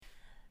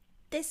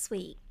This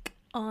week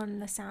on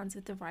The Sounds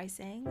of the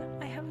Rising,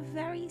 I have a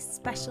very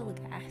special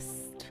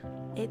guest.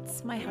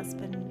 It's my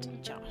husband,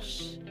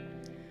 Josh.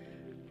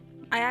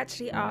 I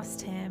actually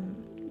asked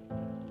him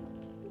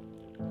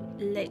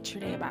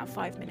literally about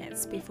 5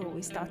 minutes before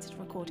we started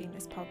recording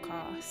this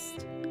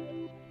podcast.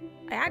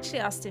 I actually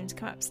asked him to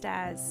come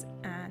upstairs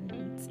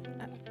and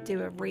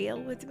do a reel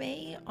with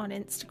me on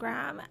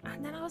Instagram.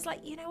 And then I was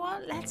like, you know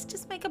what? Let's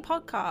just make a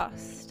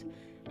podcast.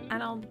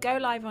 And I'll go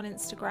live on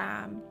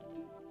Instagram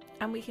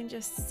and we can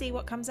just see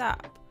what comes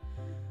up.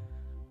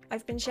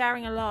 I've been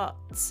sharing a lot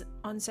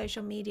on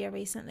social media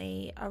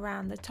recently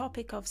around the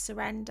topic of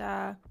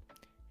surrender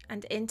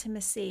and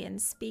intimacy,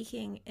 and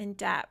speaking in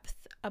depth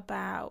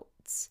about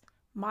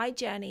my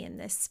journey in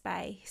this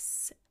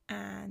space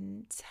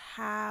and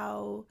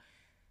how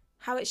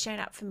it's shown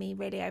up for me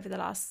really over the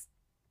last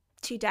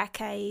 2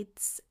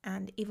 decades,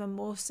 and even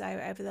more so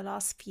over the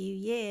last few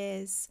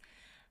years,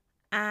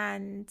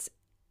 and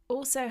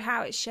also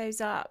how it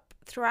shows up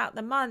throughout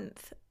the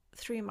month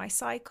through my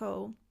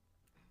cycle.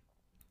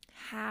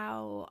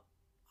 How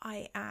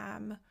I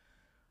am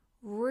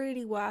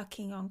really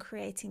working on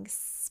creating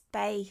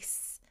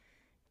space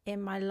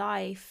in my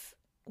life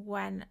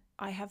when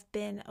I have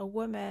been a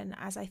woman,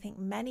 as I think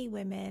many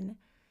women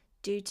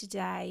do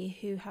today,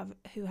 who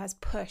has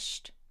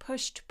pushed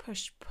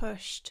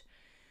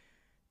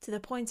to the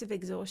point of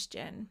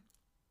exhaustion,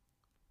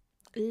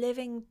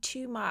 living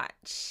too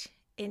much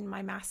in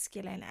my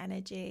masculine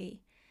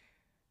energy.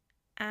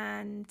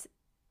 And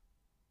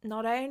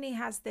not only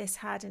has this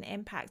had an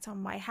impact on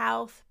my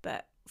health,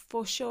 but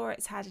for sure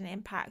it's had an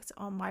impact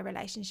on my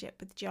relationship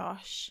with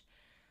Josh.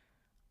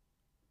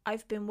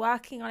 I've been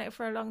working on it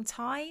for a long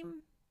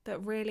time,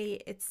 but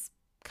really it's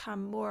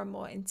come more and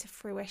more into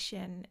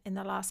fruition in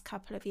the last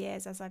couple of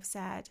years, as I've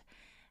said.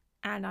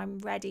 And I'm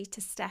ready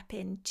to step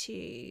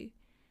into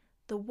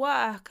the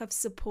work of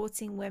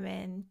supporting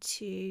women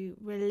to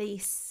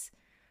release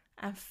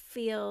and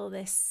feel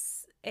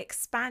this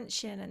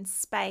expansion and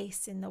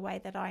space in the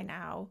way that I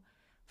now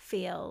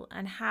feel,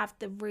 and have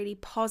the really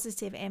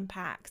positive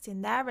impact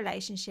in their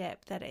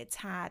relationship that it's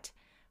had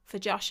for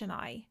Josh and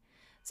I.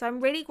 So I'm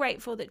really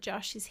grateful that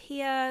Josh is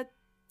here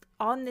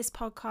on this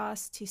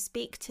podcast to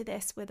speak to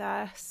this with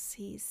us.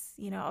 He's,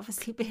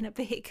 obviously been a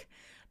big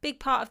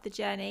part of the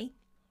journey,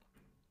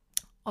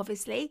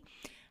 obviously.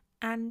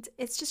 And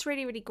it's just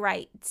really, really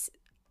great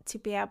to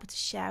be able to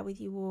share with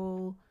you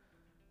all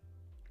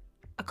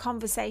a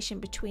conversation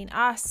between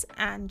us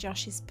and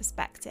Josh's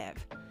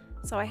perspective.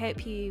 So I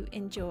hope you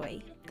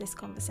enjoy this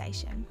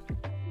conversation.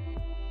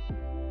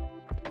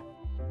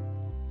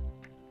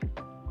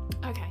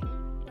 Okay,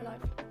 we're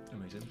live.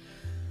 Amazing.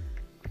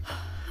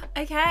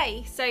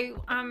 Okay,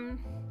 so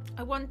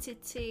I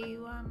wanted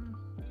to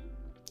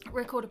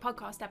record a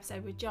podcast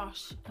episode with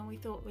Josh, and we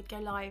thought we'd go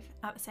live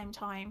at the same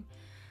time.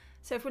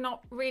 So if we're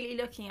not really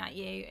looking at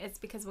you, it's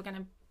because we're going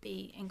to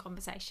be in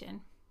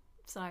conversation.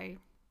 So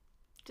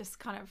just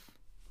kind of,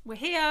 we're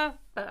here,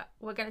 but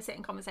we're going to sit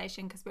in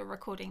conversation because we're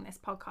recording this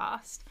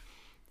podcast.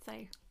 So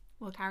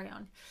we'll carry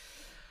on.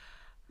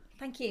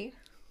 Thank you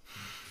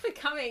for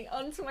coming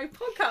onto my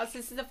podcast.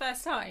 This is the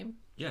first time.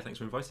 Yeah, thanks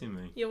for inviting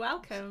me. You're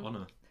welcome. It's an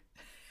honour.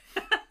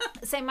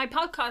 So my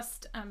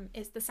podcast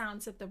is The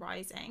Sounds of the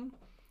Rising.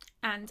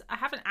 And I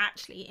haven't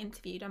actually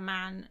interviewed a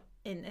man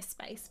in this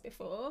space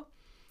before,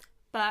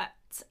 but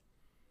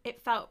it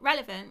felt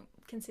relevant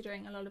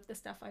considering a lot of the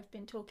stuff I've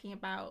been talking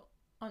about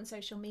on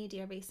social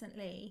media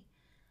recently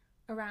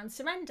around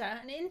surrender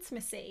and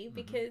intimacy,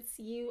 because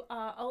you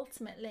are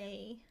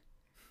ultimately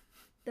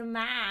the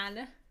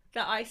man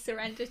that I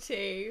surrender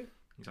to.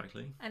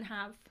 Exactly. And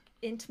have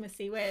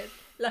intimacy with.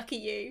 Lucky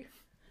you.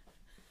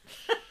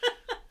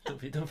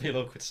 Don't feel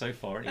awkward so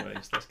far anyway,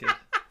 so that's good.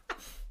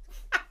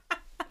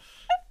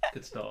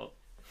 Good start.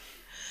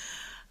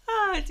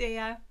 Oh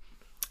dear.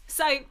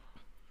 So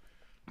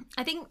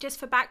I think just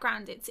for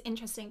background, it's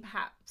interesting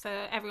perhaps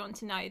for everyone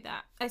to know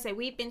that, I say,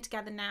 we've been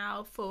together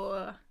now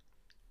for,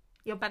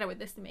 you're better with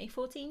this than me,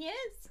 14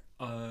 years?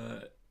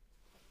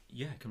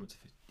 Yeah, coming up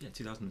to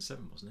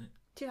 2007, wasn't it?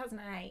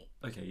 2008.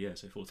 Okay, yeah,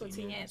 so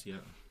 14 years, yeah.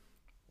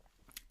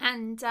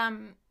 And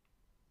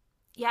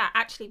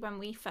actually when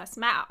we first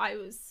met, I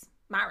was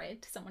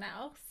married to someone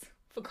else.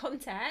 For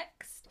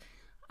context,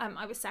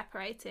 I was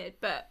separated,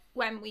 but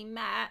when we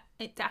met,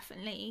 it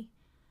definitely,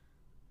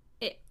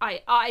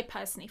 I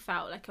personally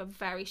felt like a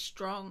very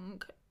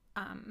strong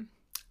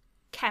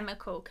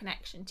chemical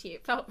connection to you.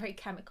 It felt very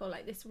chemical,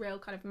 like this real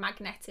kind of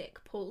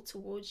magnetic pull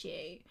towards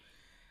you.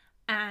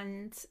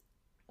 And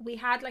we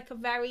had like a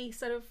very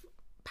sort of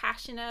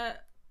passionate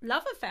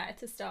love affair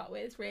to start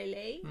with,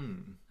 really.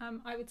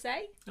 I would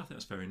say. I think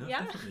that's fair enough.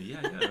 Yeah. Definitely.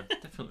 Yeah,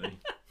 definitely.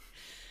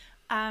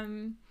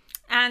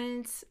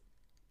 And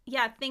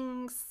yeah,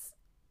 things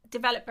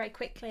developed very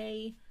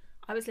quickly.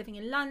 I was living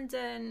in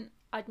London.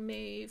 I'd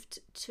moved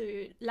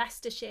to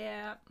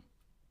Leicestershire,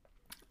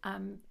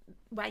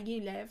 where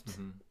you lived,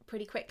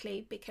 pretty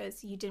quickly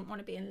because you didn't want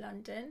to be in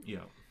London.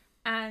 Yeah.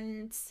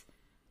 And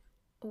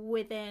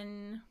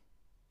within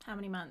how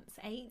many months?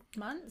 8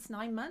 months?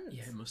 9 months?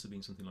 Yeah, it must have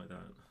been something like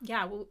that.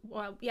 Yeah,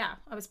 well, yeah,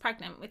 I was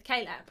pregnant with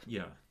Caleb.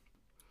 Yeah.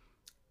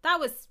 That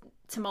was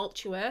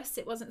tumultuous.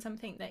 It wasn't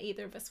something that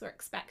either of us were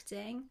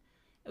expecting.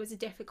 It was a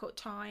difficult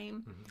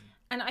time.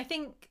 And I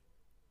think,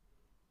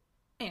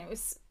 it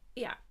was,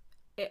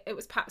 it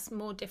was perhaps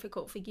more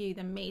difficult for you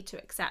than me to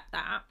accept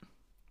that.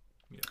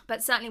 Yeah.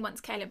 But certainly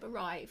once Caleb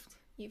arrived,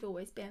 you've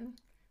always been,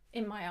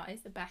 in my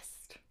eyes, the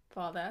best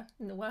father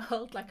in the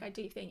world. Like, I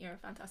do think you're a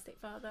fantastic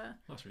father.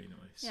 That's really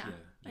nice. Yeah,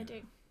 I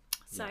do.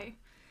 So, Yeah.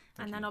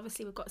 and then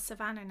obviously we've got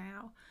Savannah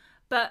now.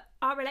 But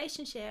our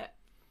relationship,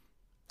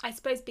 I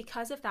suppose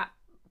because of that,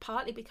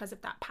 partly because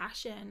of that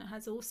passion,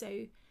 has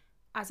also,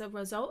 as a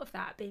result of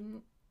that,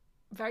 been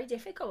very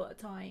difficult at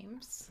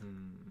times.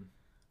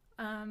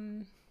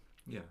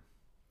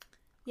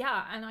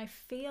 Yeah, and I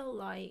feel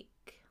like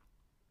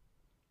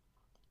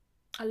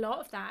a lot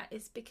of that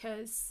is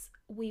because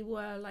we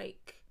were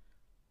like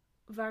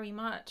very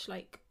much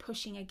like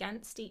pushing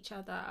against each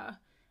other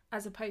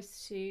as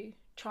opposed to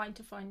trying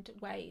to find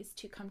ways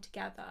to come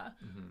together.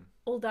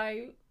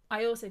 Although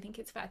I also think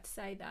it's fair to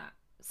say that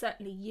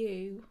certainly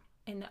you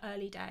in the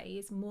early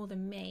days, more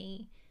than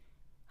me,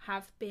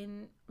 have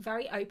been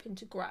very open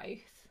to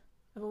growth.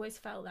 I've always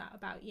felt that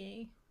about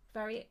you.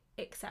 Very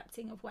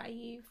accepting of where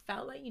you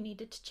felt like you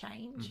needed to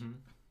change.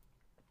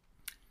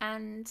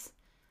 And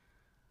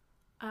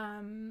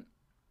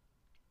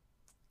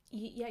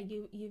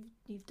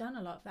you've done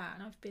a lot of that,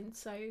 and I've been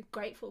so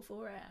grateful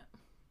for it.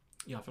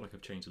 Yeah, I feel like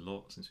I've changed a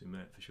lot since we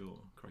met, for sure.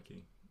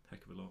 Crikey,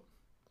 heck of a lot.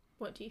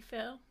 What do you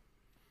feel?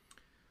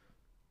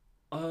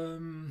 I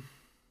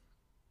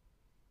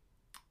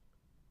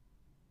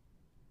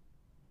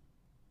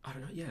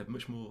don't know. Yeah,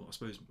 much more. I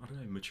suppose, I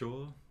don't know,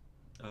 mature.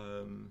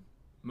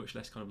 Much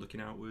less kind of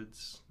looking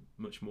outwards.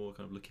 Much more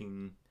kind of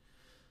looking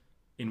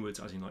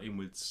inwards, as in like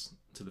inwards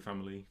to the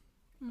family.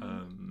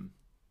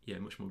 Yeah,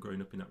 much more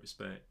grown up in that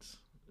respect.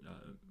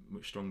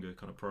 Much stronger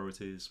kind of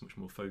priorities. Much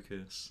more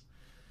focus.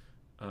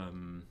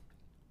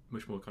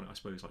 Much more kind of, I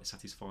suppose, like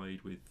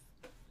satisfied with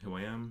who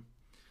I am.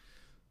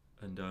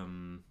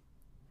 And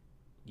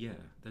yeah,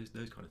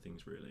 those kind of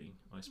things, really,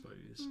 I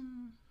suppose.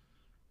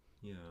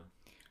 Yeah.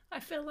 I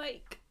feel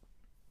like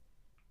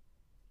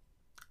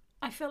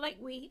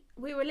we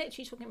were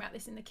literally talking about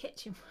this in the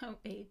kitchen, weren't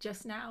we,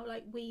 just now?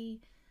 Like,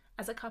 we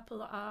as a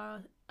couple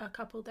are a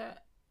couple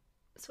that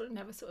sort of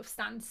never sort of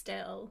stand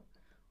still.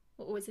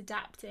 We're always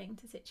adapting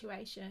to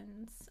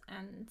situations,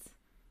 and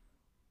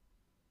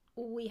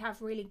we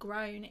have really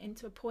grown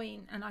into a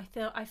point. And I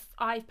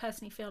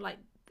personally feel like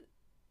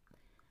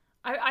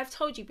I've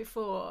told you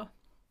before,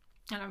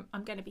 and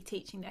I'm going to be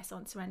teaching this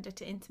on surrender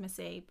to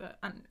intimacy, but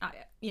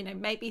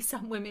maybe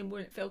some women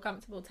wouldn't feel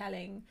comfortable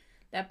telling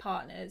their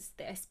partners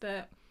this,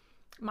 but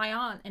my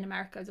aunt in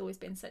America has always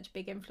been such a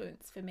big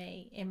influence for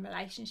me in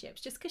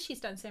relationships, just because she's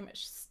done so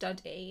much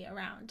study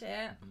around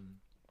it.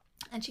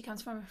 And she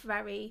comes from a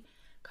very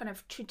kind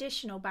of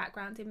traditional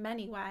background in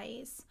many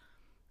ways,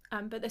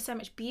 but there's so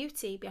much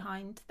beauty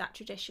behind that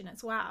tradition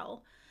as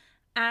well.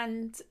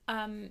 And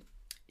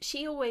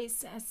she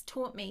always has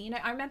taught me,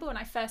 I remember when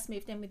I first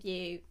moved in with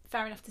you,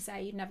 fair enough to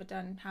say you'd never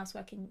done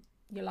housework in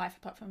your life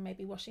apart from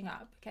maybe washing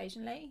up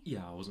occasionally.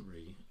 Yeah, I wasn't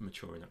really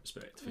mature in that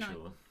respect, for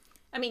sure.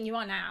 I mean, you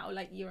are now,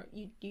 like you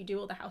do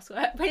all the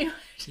housework pretty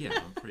much. Yeah,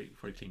 I'm pretty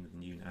cleaner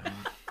than you now.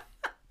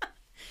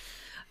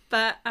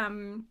 But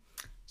I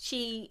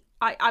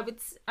would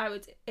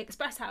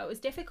express how it was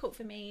difficult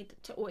for me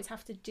to always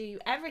have to do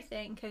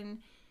everything, and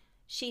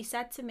she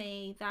said to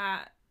me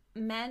that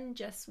men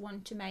just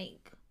want to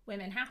make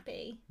women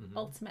happy,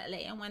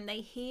 ultimately, and when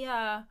they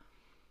hear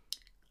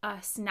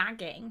us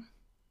nagging,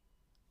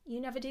 you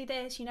never do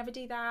this, you never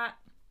do that,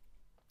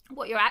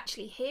 what you're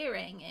actually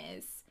hearing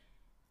is,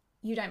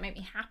 you don't make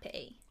me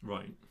happy.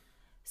 Right.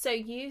 So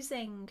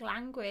using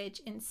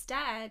language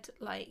instead,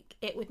 like,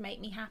 it would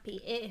make me happy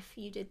if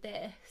you did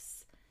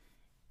this,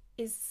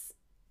 is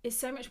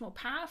so much more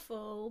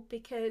powerful,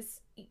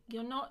 because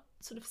you're not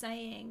sort of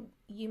saying,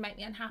 you make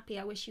me unhappy,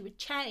 I wish you would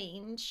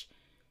change.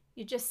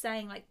 You're just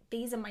saying, like,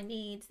 these are my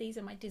needs, these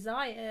are my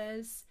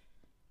desires.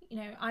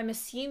 I'm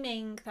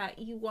assuming that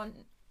you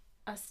want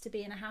us to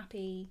be in a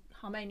happy,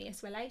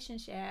 harmonious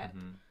relationship.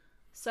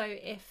 So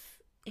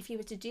if you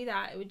were to do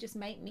that, it would just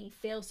make me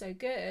feel so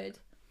good.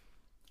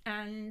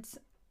 And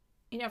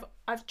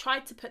I've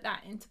tried to put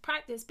that into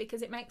practice,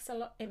 because it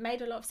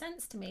made a lot of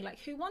sense to me. Like,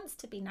 who wants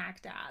to be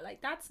nagged at?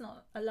 Like, that's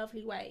not a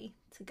lovely way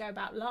to go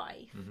about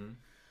life.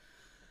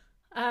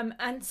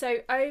 And so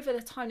over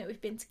the time that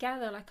we've been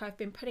together, like, I've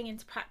been putting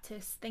into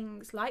practice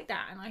things like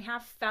that, and I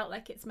have felt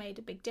like it's made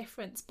a big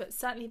difference. But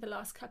certainly the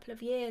last couple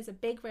of years, a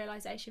big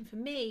realization for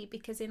me,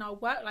 because in our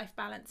work-life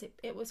balance,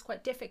 it was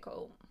quite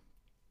difficult.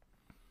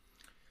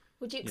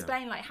 Would you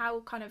explain like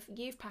how kind of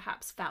you've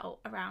perhaps felt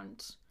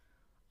around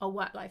our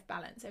work-life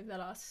balance over the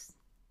last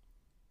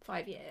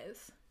 5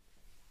 years?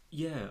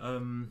 Yeah.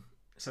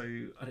 So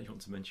I don't want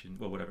to mention.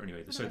 Well, whatever.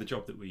 Anyway, so the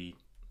job that we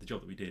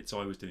did. So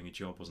I was doing a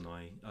job, wasn't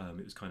I?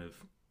 It was going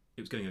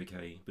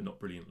okay, but not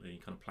brilliantly.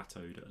 Kind of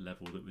plateaued at a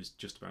level that was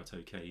just about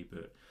okay,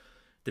 but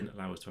didn't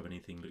allow us to have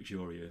anything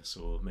luxurious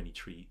or many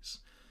treats.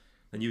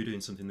 And you were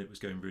doing something that was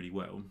going really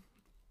well.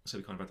 So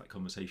we kind of had that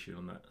conversation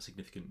on that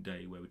significant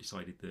day where we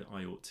decided that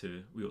we ought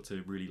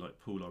to really like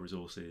pool our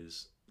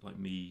resources. Like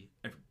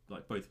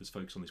both of us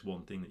focus on this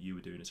one thing that you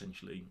were doing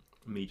essentially.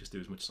 Me just do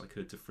as much as I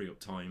could to free up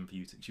time for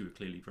you, because you were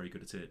clearly very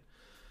good at it.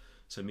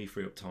 So me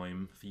free up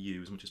time for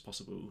you as much as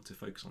possible to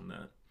focus on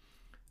that.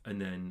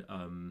 And then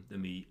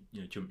me,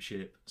 jump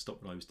ship,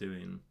 stop what I was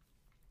doing,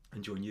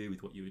 and join you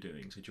with what you were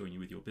doing. So join you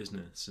with your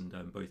business, and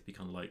both be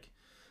kind of like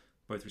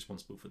both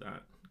responsible for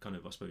that. Kind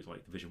of, I suppose,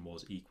 like the vision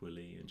was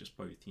equally, and just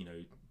both,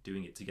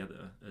 doing it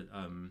together.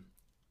 In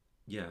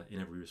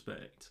every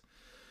respect.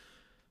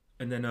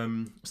 And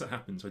then so that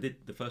happened. So I did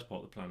the first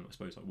part of the plan. I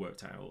suppose I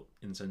worked out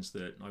in the sense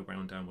that I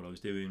wound down what I was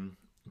doing,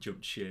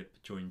 jumped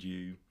ship, joined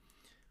you.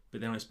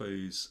 But then I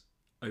suppose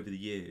over the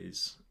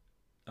years,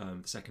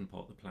 the second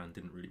part of the plan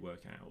didn't really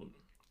work out.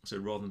 So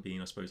rather than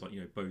being, I suppose, like,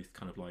 both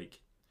kind of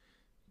like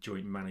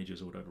joint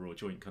managers or whatever, or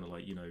joint kind of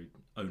like,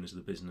 owners of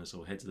the business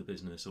or heads of the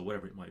business or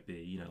whatever it might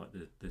be, like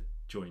the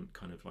joint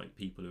kind of like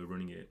people who are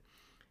running it,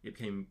 it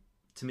became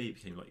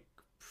like,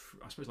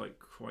 I suppose, like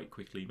quite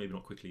quickly, maybe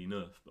not quickly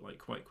enough, but like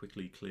quite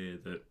quickly clear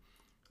that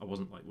I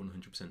wasn't like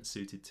 100%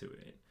 suited to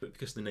it. But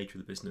because of the nature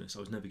of the business, I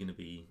was never going to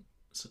be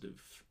sort of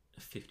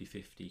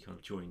 50-50 kind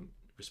of joint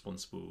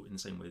responsible in the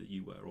same way that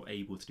you were, or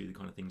able to do the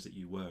kind of things that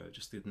you were.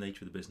 Just the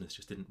nature of the business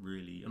just didn't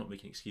really, I'm not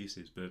making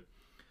excuses, but,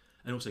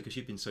 and also because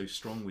you've been so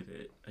strong with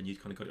it and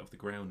you'd kind of got it off the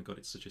ground and got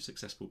it to such a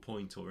successful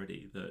point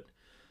already, that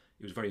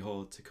it was very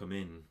hard to come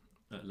in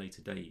at a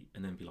later date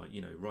and then be like,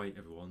 right,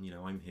 everyone,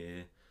 I'm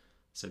here.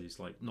 So it's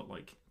like, not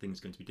like things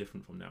are going to be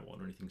different from now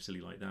on or anything silly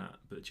like that,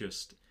 but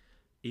just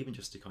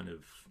to kind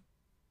of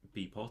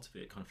be part of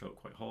it kind of felt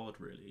quite hard,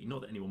 really.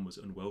 Not that anyone was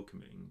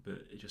unwelcoming,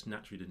 but it just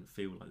naturally didn't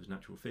feel like it was a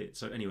natural fit.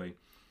 So anyway,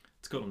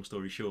 to cut a long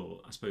story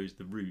short, I suppose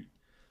the route,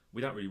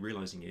 without really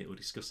realising it or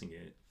discussing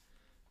it,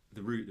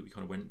 the route that we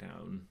kind of went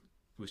down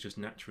was just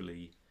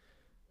naturally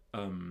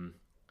a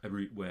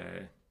route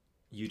where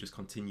you just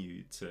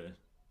continued to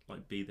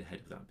like be the head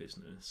of that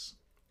business,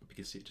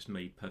 because it just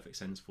made perfect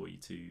sense for you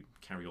to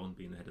carry on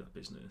being the head of that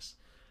business.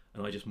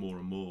 And I just more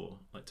and more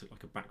like took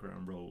like a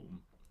background role,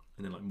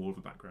 and then like more of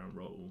a background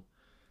role,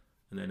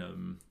 and then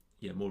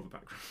more of a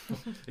background role.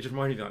 It just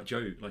reminded me of that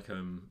joke, like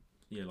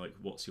like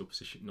what's your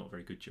position, not a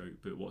very good joke,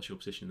 but what's your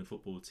position in the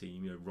football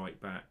team,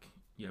 right back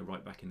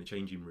in the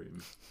changing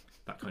room,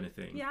 that kind of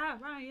thing. Yeah,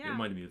 right, yeah. It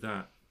reminded me of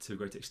that to a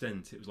great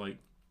extent. It was like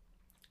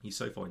he's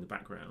so far in the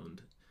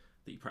background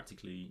that you're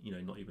practically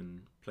not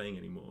even playing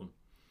anymore.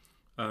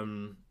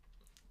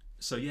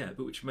 So yeah,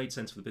 but which made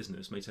sense for the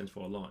business, made sense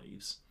for our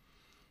lives.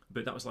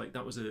 But it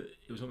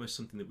was almost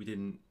something that we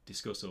didn't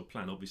discuss or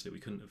plan. Obviously, we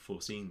couldn't have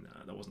foreseen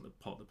that. That wasn't the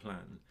part of the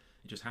plan.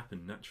 It just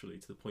happened naturally,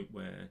 to the point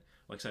where,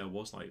 like I say, I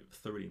was like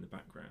thoroughly in the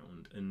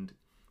background and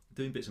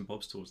doing bits and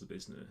bobs towards the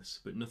business,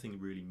 but nothing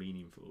really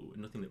meaningful,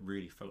 and nothing that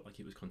really felt like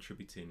it was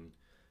contributing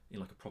in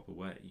like a proper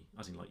way,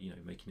 as in like,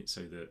 making it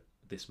so that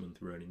this month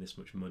we're earning this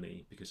much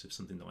money because of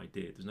something that I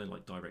did. There's no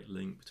like direct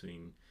link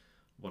between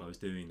what I was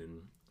doing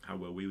and how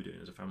well we were doing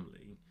as a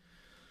family.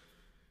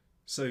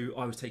 So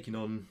I was taking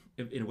on,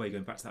 in a way,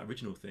 going back to that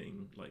original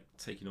thing, like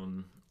taking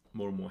on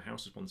more and more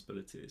house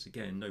responsibilities.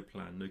 Again, no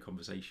plan, no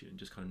conversation,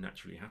 just kind of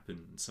naturally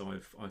happened. So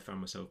I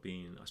found myself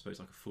being, I suppose,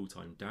 like a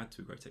full-time dad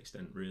to a great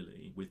extent,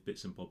 really, with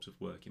bits and bobs of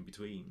work in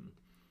between,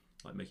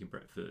 like making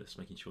breakfast,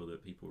 making sure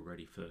that people were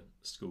ready for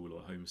school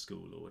or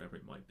homeschool or whatever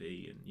it might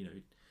be,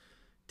 and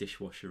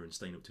dishwasher and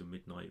staying up till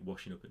midnight,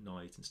 washing up at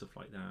night and stuff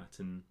like that.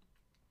 And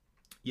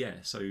yeah,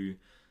 so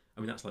I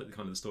mean that's like the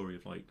kind of the story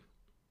of like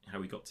how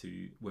we got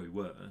to where we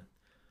were,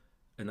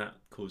 and that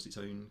caused its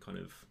own kind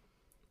of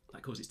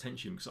its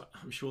tension, because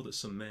I'm sure that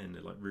some men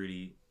are like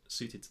really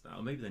suited to that,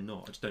 or maybe they're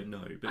not, I just don't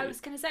know. But I was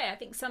going to say, I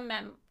think some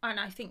men, and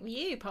I think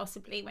you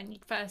possibly, when you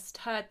first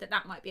heard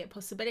that might be a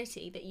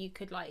possibility, that you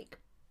could like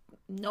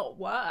not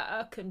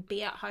work and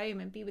be at home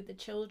and be with the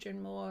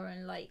children more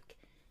and like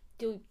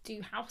do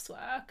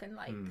housework, and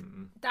like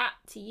that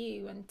to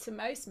you and to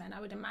most men,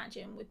 I would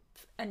imagine, would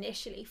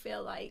initially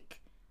feel like,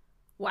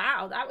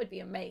 wow, that would be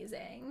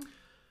amazing.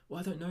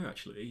 Well, I don't know,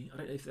 actually. I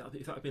don't know if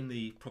that had been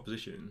the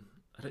proposition.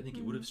 I don't think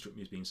it would have struck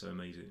me as being so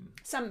amazing.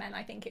 Some men,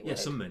 I think it would. Yeah,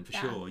 some men, for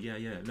sure. Yeah.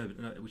 No,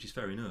 which is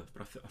fair enough.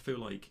 But I feel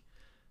like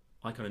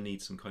I kind of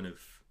need some kind of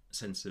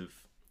sense of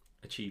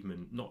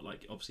achievement. Not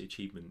like, obviously,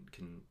 achievement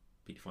can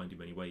be defined in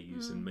many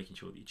ways, and making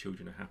sure that your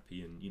children are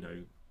happy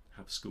and,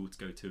 have school to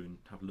go to and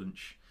have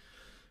lunch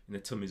in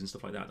their tummies and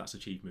stuff like that. That's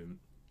achievement.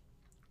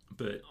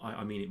 But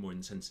I mean it more in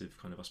the sense of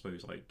kind of, I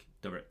suppose, like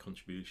direct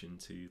contribution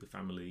to the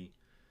family,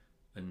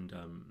 and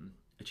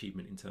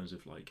achievement in terms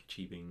of like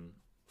achieving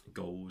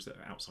goals that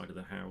are outside of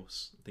the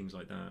house, things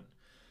like that.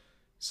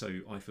 So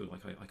I feel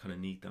like I kind of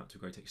need that to a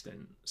great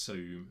extent. So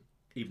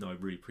even though I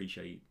really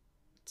appreciate,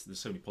 there's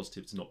so many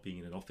positives to not being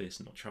in an office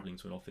and not travelling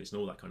to an office and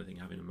all that kind of thing,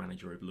 having a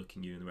manager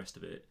overlooking you and the rest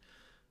of it,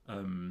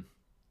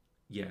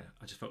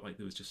 I just felt like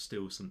there was just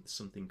still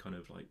something kind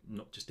of like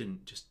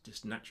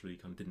just naturally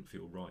kind of didn't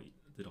feel right,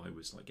 that I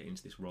was like getting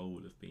into this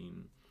role of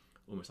being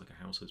almost like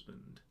a house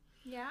husband.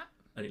 Yeah.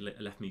 and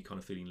it left me kind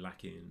of feeling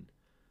lacking,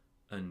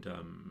 and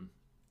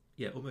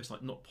yeah, almost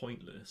like not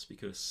pointless,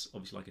 because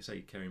obviously, like I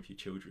say, caring for your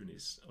children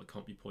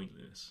can't be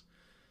pointless,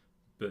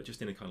 but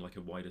just in a kind of like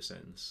a wider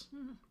sense,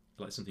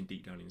 like something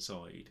deep down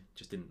inside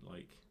just didn't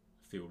like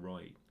feel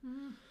right,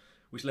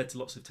 which led to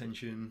lots of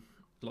tension,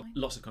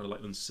 lots of kind of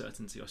like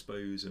uncertainty, I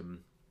suppose,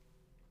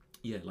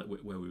 yeah, like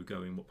where we were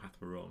going, what path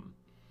we were on,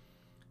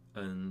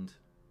 and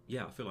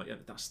yeah, I feel like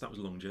that was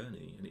a long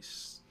journey, and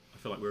I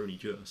feel like we're only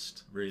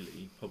just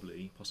really,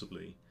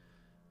 possibly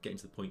getting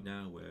to the point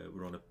now where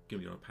we're going to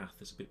be on a path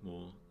that's a bit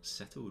more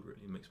settled. Really,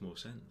 it makes more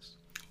sense.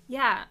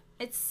 Yeah,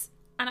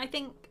 and I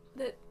think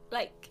that,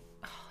 like,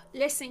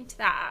 listening to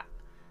that,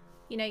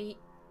 you know,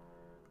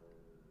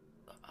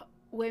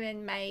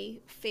 women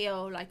may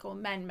feel like, or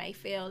men may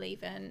feel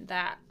even,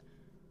 that,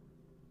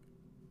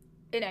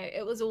 you know,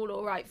 it was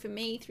all right for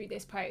me through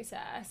this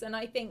process. And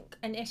I think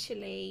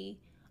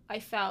initially I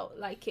felt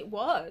like it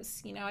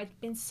was, you know, I'd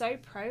been so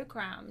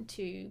programmed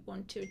to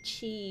want to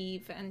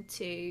achieve and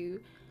to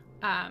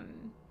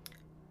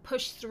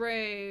push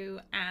through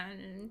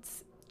and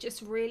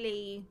just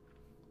really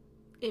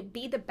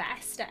be the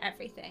best at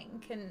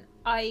everything. And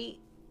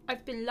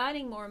I've been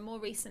learning more and more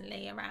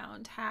recently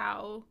around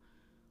how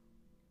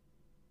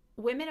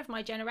women of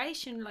my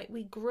generation, like,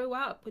 we grew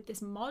up with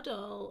this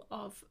model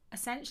of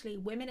essentially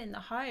women in the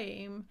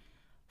home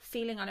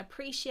feeling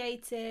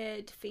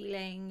unappreciated,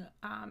 feeling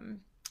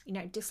you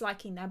know,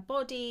 disliking their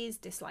bodies,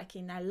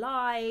 disliking their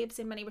lives,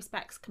 in many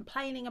respects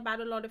complaining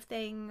about a lot of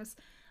things.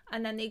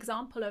 And then the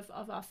example of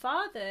our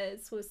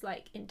fathers was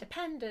like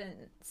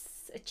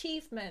independence,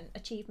 achievement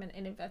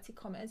in inverted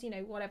commas, you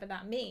know, whatever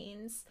that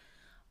means.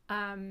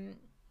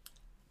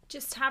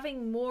 Just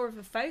having more of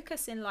a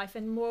focus in life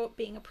and more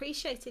being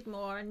appreciated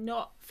more and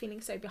not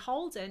feeling so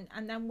beholden.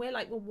 And then we're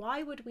like, well,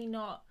 why would we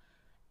not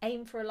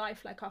aim for a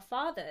life like our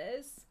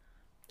fathers?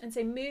 And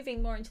so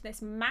moving more into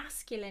this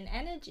masculine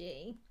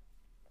energy,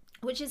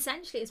 which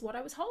essentially is what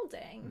I was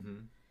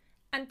holding.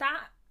 And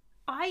that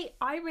I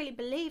really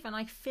believe, and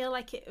I feel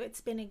like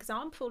it's been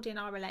exampled in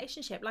our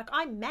relationship. Like,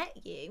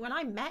 when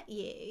I met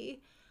you,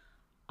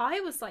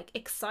 I was like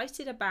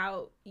excited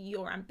about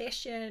your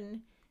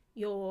ambition,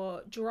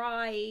 your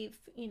drive,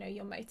 you know,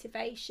 your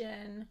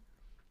motivation.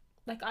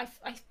 Like, I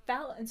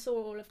felt and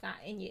saw all of that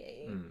in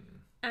you.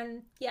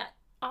 And yeah,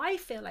 I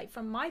feel like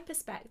from my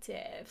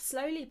perspective,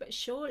 slowly but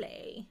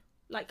surely,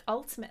 like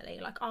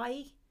ultimately, like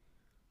I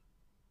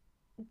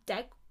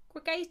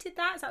degraded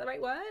that. Is that the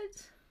right word?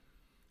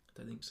 I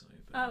don't think so.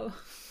 But... Oh,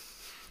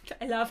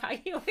 I love how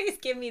you always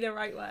give me the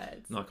right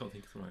words. No, I can't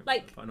think of the right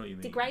like, word, but I know what you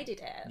mean.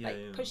 Degraded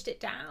it, pushed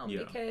it down,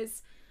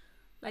 because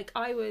like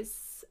I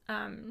was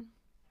I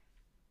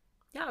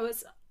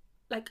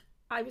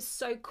was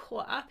so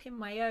caught up in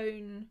my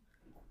own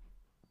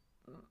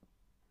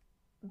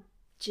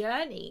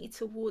journey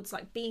towards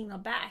like being the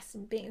best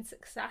and being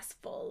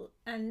successful.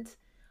 And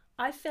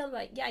I feel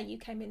like, yeah, you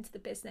came into the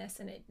business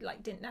and it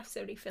like didn't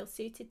necessarily feel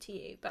suited to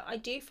you, but I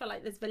do feel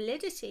like there's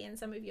validity in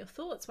some of your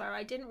thoughts where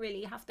I didn't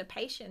really have the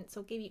patience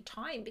or give you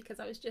time, because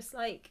I was just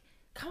like,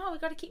 come on,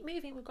 we've got to keep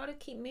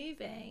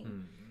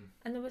moving.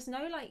 And there was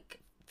no like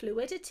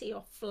fluidity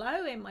or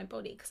flow in my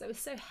body because I was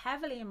so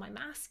heavily in my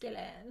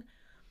masculine.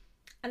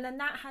 And then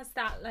that has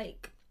that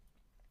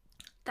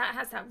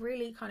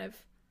really kind of,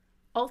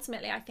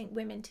 ultimately, I think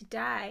women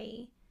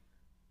today,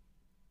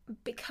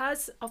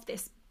 because of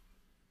this,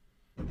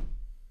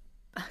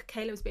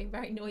 Kayla's being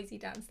very noisy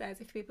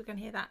downstairs if people can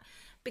hear that,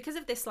 because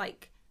of this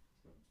like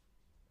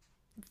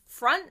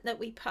front that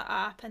we put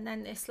up, and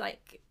then this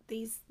like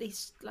these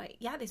like,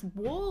 yeah, this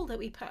wall that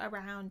we put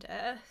around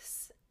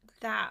us,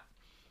 that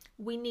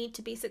we need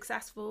to be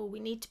successful, we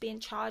need to be in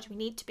charge, we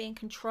need to be in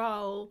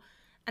control.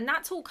 And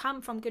that's all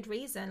come from good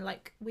reason.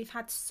 Like, we've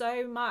had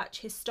so much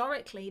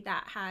historically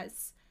that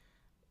has,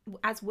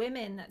 as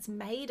women, that's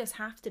made us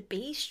have to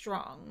be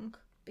strong,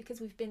 because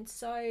we've been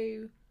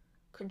so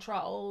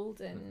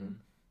controlled and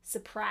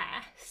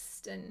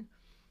suppressed. And,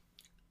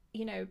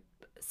 you know,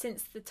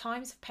 since the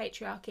times of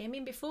patriarchy, I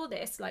mean, before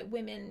this, like,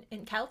 women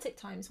in Celtic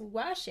times were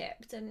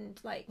worshipped and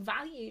like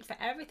valued for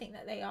everything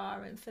that they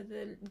are, and for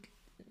the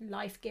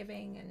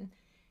life-giving and,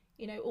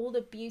 you know, all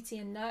the beauty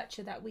and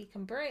nurture that we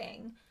can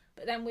bring.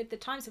 But then with the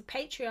times of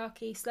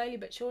patriarchy, slowly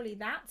but surely,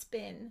 that's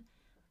been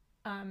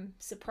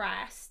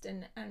suppressed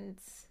and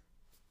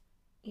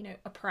you know,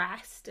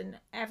 oppressed, and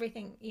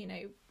everything, you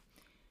know,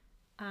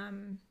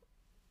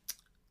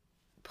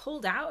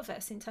 pulled out of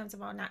us in terms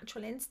of our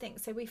natural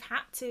instincts. So we've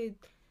had to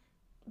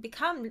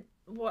become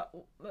what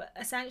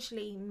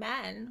essentially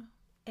men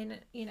in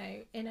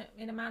a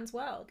man's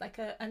world, like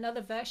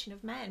another version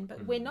of men,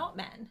 but we're not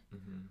men.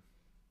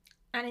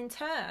 And in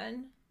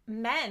turn,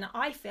 men,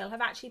 I feel,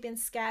 have actually been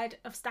scared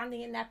of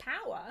standing in their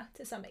power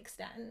to some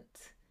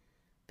extent,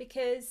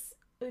 because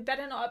we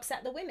better not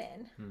upset the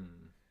women.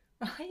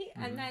 Right?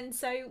 And then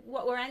so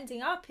what we're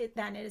ending up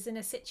then is in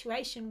a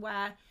situation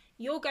where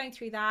you're going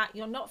through that,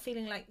 you're not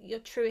feeling like your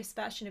truest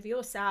version of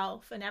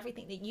yourself and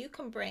everything that you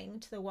can bring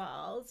to the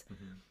world.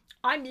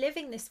 I'm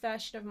living this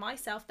version of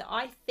myself that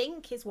I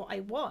think is what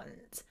I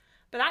want,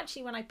 But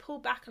actually, when I pull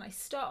back and I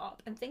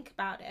stop and think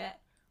about it,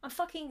 I'm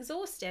fucking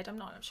exhausted. I'm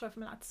not sure if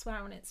I'm allowed to swear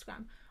on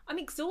Instagram. I'm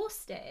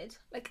exhausted.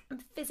 Like, I'm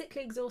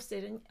physically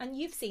exhausted. And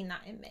you've seen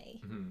that in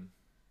me. Mm-hmm.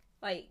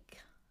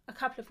 Like, a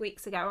couple of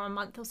weeks ago or a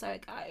month or so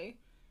ago,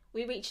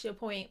 we reached a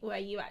point where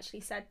you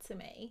actually said to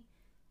me,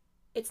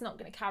 it's not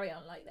going to carry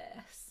on like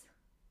this.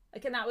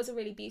 Like, and that was a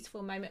really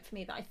beautiful moment for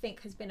me that I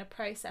think has been a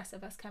process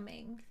of us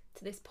coming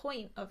to this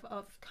point of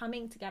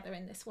coming together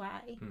in this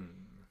way.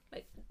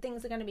 Like,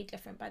 things are going to be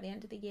different by the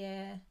end of the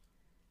year.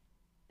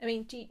 I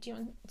mean, can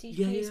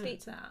you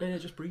speak to that? Yeah,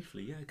 just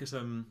briefly, yeah, because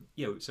so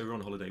we're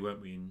on holiday,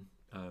 weren't we, in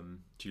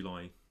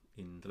July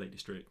in the Lake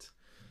District,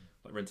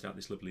 like rented out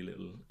this lovely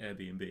little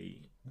Airbnb.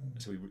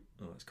 So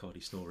that's Cardi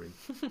snoring.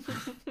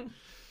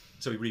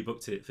 So we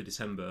rebooked it for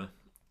December,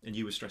 and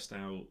you were stressed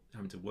out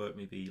having to work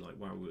maybe like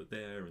while we were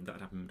there, and that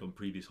happened on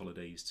previous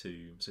holidays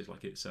too. So it's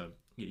like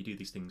you do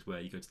these things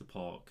where you go to the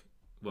park.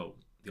 Well,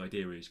 the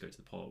idea is you go to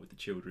the park with the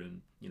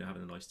children,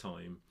 having a nice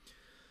time,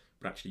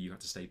 but actually you have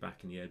to stay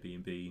back in the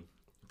Airbnb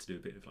to do a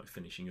bit of like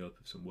finishing up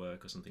of some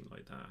work or something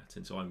like that.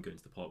 And so I'm going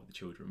to the park with the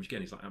children, which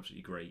again is like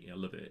absolutely great. I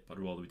love it, but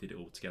I'd rather we did it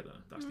all together.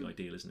 That's the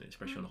ideal, isn't it?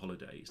 Especially on a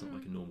holiday, it's not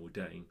like a normal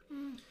day.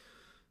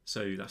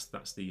 So that's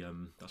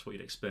what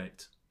you'd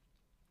expect.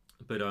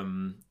 But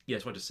so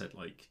I just said,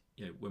 like,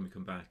 when we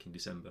come back in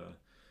December,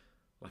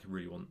 like, I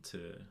really want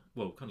to,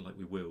 kind of like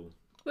we will.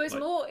 Well,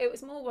 it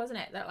was more, wasn't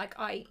it, that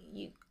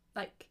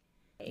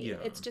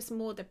it's just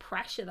more the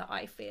pressure that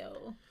I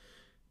feel.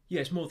 Yeah,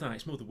 it's more that.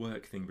 It's more the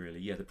work thing, really.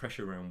 Yeah, the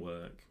pressure around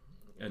work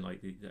and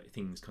like the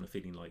things kind of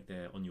feeling like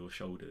they're on your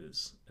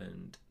shoulders,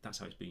 and that's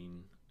how it's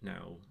been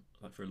now,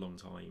 like for a long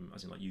time.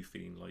 As in, like, you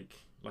feeling like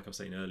I was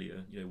saying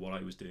earlier, what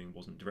I was doing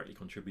wasn't directly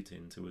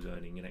contributing to us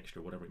earning an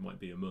extra whatever it might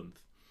be a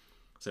month.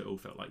 So it all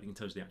felt like, in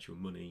terms of the actual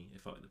money,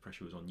 it felt like the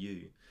pressure was on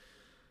you.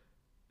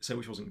 So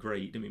which wasn't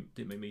great.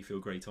 Didn't make me feel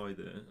great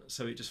either.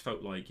 So it just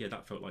felt like,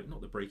 that felt like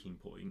not the breaking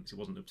point. It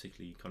wasn't a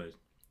particularly kind of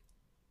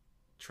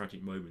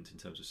tragic moment in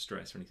terms of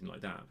stress or anything like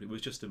that, but it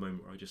was just a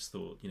moment where I just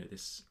thought,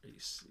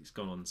 it's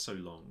gone on so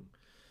long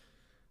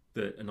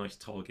that a nice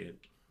target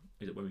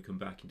is that when we come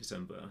back in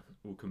December,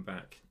 we'll come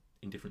back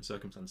in different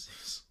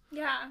circumstances.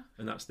 Yeah.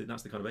 And that's the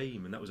kind of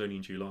aim, and that was only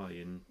in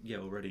July, and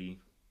already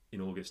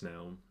in August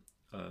now,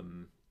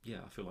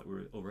 I feel like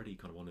we're already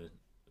kind of on a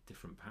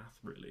different path,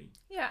 really.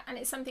 Yeah, and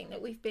it's something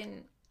that we've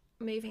been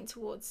moving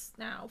towards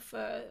now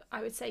for, I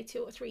would say,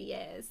 2 or 3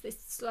 years,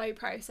 this slow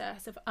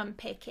process of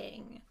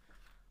unpicking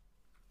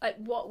like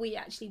what we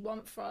actually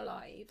want for our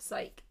lives.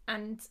 Like,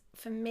 and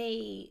for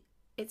me,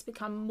 it's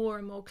become more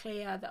and more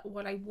clear that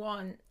what I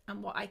want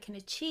and what I can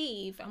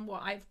achieve and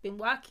what I've been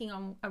working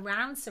on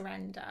around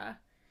surrender,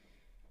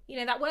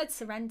 that word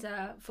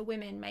surrender for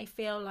women may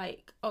feel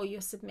like, oh,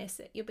 you're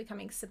submissive, you're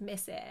becoming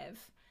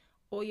submissive,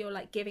 or you're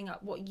like giving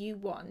up what you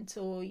want,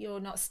 or you're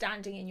not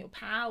standing in your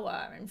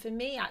power. And for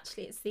me,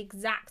 actually, it's the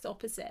exact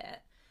opposite.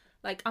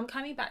 Like, I'm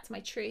coming back to my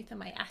truth and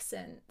my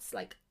essence.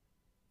 Like,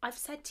 I've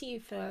said to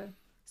you for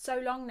so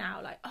long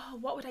now, like, oh,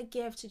 what would I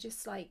give to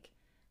just like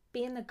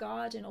be in the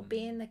garden or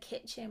be in the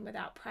kitchen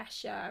without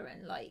pressure,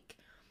 and like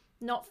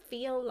not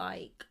feel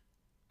like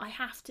I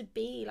have to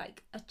be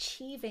like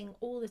achieving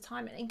all the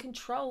time and in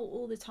control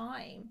all the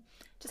time.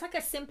 Just like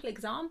a simple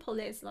example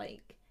is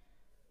like,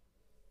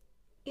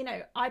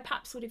 I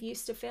perhaps would have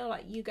used to feel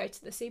like you go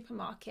to the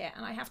supermarket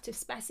and I have to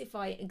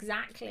specify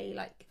exactly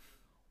like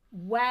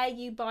where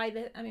you buy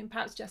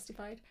perhaps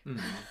justified.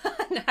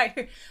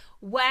 No,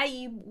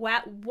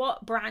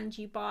 what brand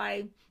you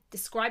buy,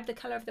 describe the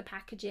color of the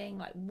packaging,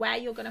 like where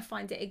you're going to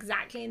find it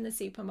exactly in the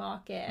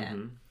supermarket,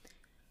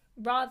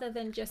 rather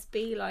than just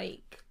be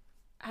like,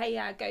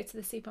 hey, go to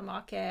the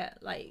supermarket,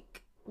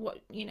 like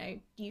what,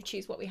 you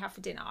choose what we have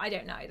for dinner. I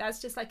don't know. That's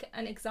just like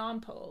an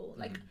example,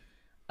 like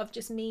of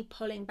just me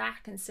pulling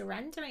back and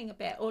surrendering a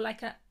bit. Or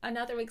like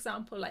another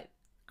example, like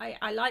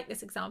I like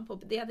this example,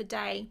 but the other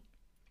day,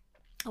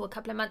 or a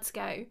couple of months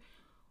ago,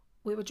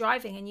 we were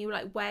driving and you were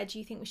like, where do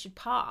you think we should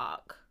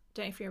park?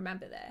 Don't know if you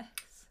remember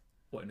this.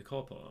 What, in the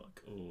car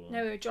park? Or...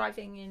 No, we were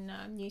driving in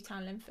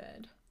Newtown,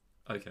 Linford.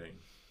 Okay.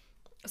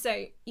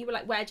 So you were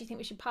like, where do you think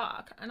we should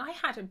park? And I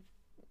had an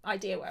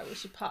idea where we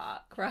should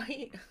park,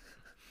 right?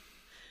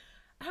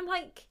 And I'm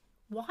like,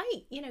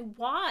 why?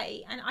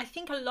 Why? And I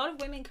think a lot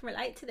of women can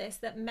relate to this,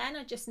 that men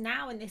are just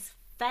now in this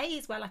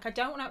phase where like, I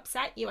don't want to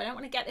upset you. I don't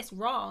want to get this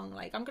wrong.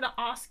 Like, I'm going to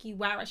ask you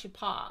where I should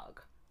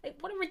park. Like,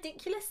 what a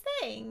ridiculous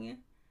thing.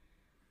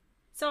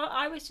 So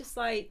I was just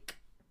like,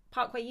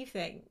 park where you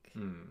think.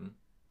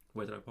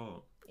 Where did I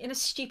park? In a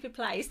stupid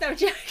place. No, I'm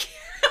joking.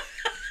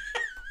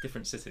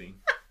 Different city.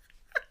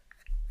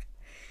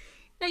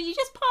 No, you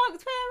just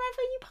parked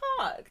wherever you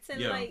parked.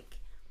 And like...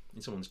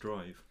 in someone's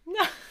drive.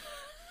 No.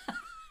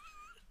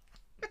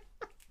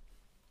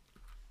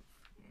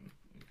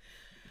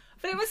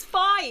 But it was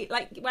fine.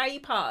 Like, where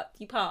you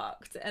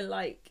parked. And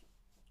like,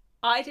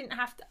 I didn't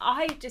have to,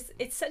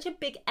 it's such a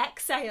big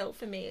exhale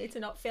for me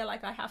to not feel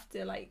like I have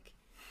to like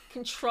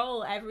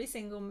control every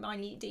single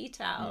minute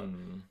detail.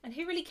 And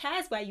who really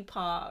cares where you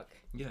park?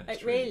 Yeah,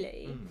 like,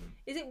 really?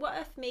 Is it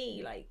worth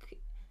me like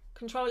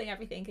controlling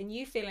everything and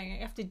you feeling like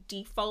you have to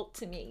default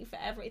to me for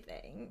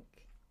everything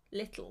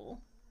little.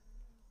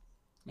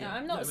 Yeah,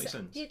 I'm not. that makes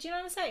sense. Do you know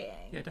what I'm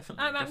saying? Yeah,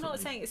 definitely. I'm definitely. not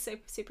saying it's so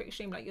super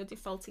extreme, like you're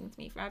defaulting to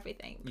me for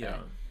everything. But Yeah.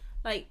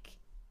 like,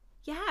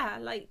 yeah,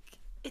 like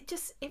it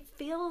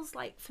feels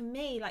like for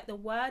me, like the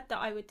word that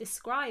I would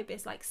describe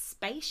is like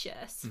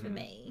spacious for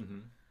me,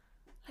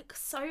 like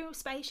so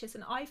spacious,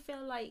 and I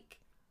feel like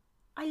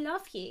I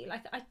love you.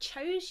 Like I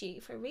chose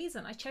you for a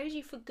reason. I chose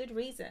you for good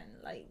reason.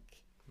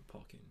 Like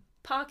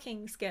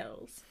parking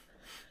skills.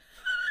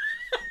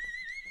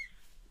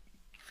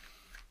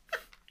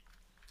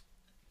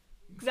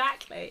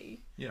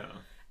 Exactly. Yeah.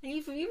 And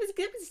you've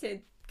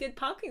exhibited good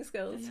parking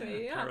skills for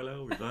me. Yeah.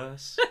 Parallel,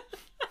 reverse.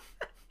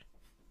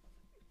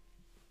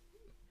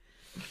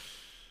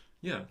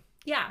 Yeah.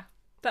 Yeah.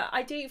 But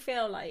I do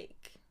feel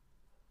like,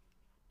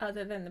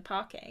 other than the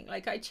parking,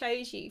 like I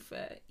chose you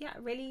for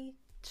really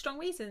strong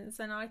reasons,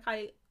 and like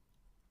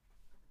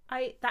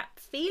I that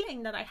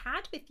feeling that I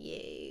had with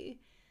you,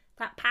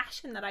 that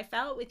passion that I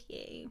felt with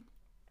you,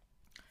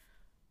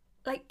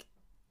 like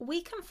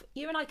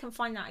you and I can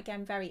find that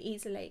again very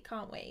easily,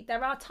 can't we?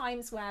 There are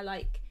times where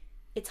like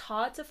it's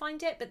hard to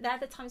find it, but they're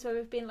the times where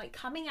we've been like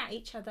coming at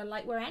each other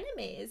like we're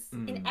enemies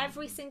in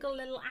every single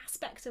little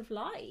aspect of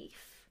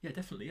life. Yeah,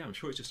 definitely. Yeah, I'm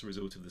sure it's just a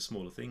result of the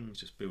smaller things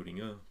just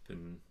building up,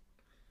 and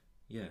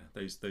yeah,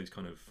 those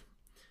kind of.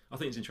 I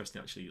think it's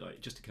interesting actually. Like,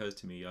 it just occurs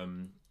to me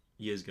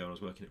years ago when I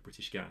was working at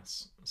British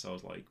Gas, so I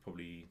was like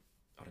probably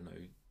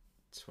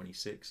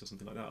 26 or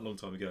something like that, a long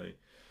time ago. I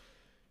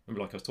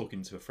remember like I was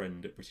talking to a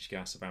friend at British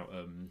Gas about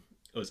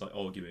us like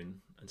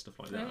arguing and stuff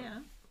like that. Oh, yeah.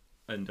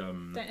 And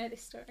don't know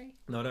this story.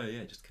 No,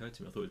 yeah, it just occurred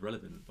to me. I thought it was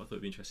relevant, but I thought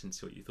it'd be interesting to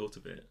see what you thought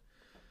of it.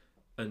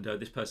 And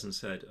this person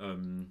said,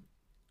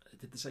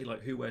 did they say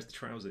like who wears the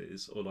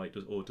trousers, or like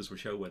does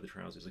Rochelle wear the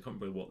trousers? I can't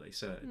remember what they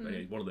said, but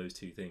anyway, one of those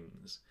two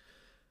things.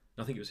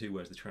 And I think it was who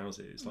wears the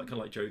trousers, like kind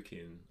of like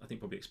joking. I think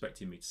probably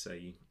expecting me to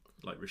say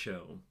like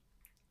Rochelle,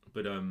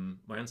 but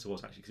my answer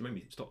was actually, because it made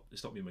me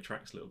stop me in my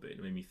tracks a little bit.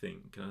 And it made me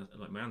think.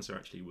 Like my answer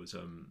actually was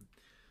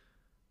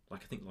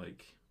like I think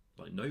like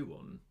no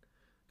one.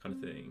 Kind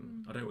of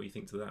thing. I don't know what you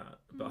think to that,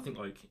 but I think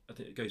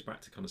it goes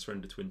back to kind of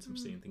surrender to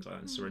intimacy and things like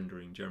that, and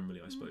surrendering generally,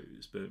 I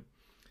suppose. But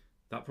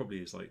that probably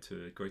is like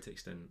to a greater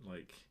extent,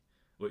 like,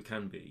 or it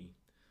can be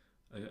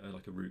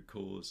like a root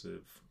cause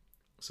of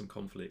some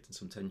conflict and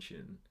some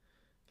tension.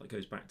 Like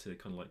goes back to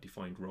kind of like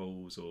defined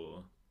roles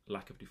or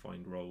lack of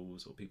defined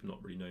roles, or people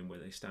not really knowing where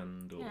they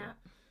stand, or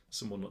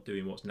someone not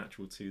doing what's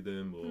natural to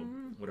them, or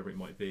whatever it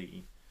might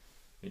be.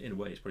 I mean, in a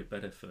way, it's probably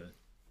better for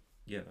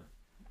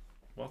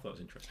Well, I thought it was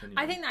interesting.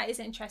 Anyway. I think that is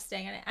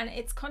interesting, and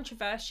it's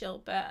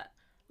controversial, but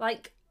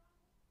like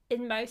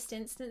in most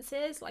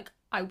instances, like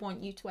I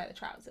want you to wear the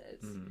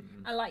trousers,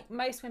 and like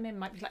most women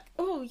might be like,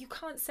 "Oh, you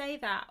can't say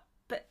that,"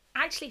 but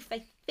actually, if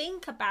they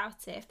think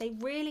about it, if they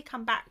really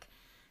come back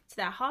to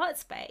their heart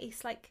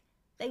space, like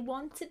they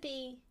want to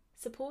be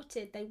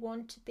supported, they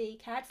want to be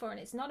cared for, and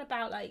it's not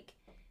about like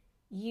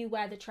you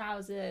wear the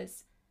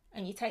trousers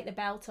and you take the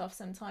belt off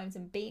sometimes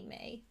and beat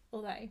me,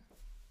 although.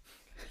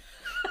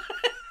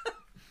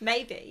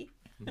 Maybe.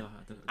 No,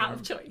 out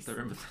of choice. I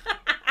don't remember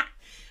that.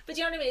 But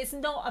do you know what I mean? It's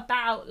not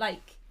about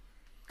like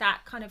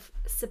that kind of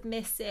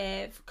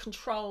submissive,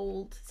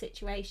 controlled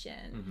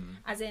situation,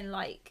 as in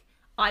like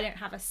I don't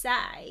have a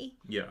say.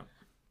 Yeah.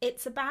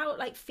 It's about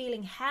like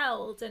feeling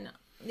held. And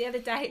the other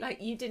day,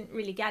 like you didn't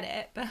really get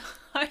it, but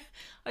I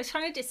was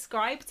trying to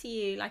describe to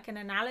you like an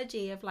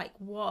analogy of like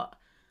what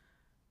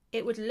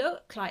it would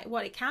look like,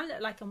 what it can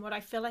look like, and what I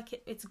feel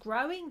like it's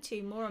growing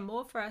to more and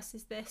more for us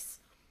is this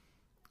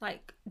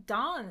like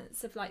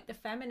dance of like the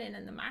feminine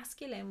and the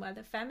masculine, where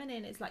the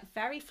feminine is like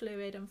very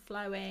fluid and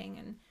flowing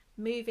and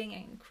moving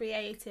and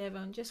creative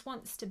and just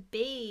wants to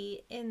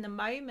be in the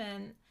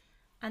moment,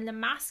 and the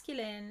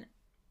masculine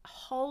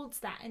holds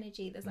that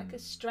energy. There's like a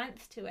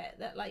strength to it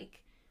that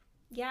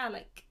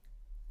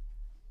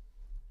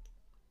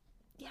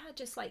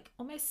just like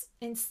almost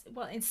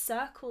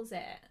encircles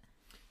it.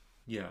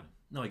 Yeah,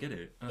 no, I get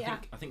it. And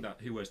I think that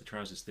who wears the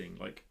trousers thing,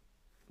 like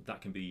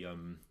that can be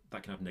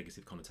that can have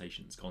negative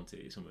connotations, can't it?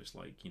 It's almost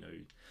like, you know,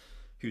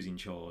 who's in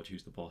charge,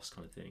 who's the boss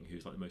kind of thing,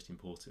 who's like the most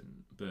important.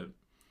 But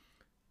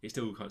it's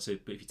still kind of, so,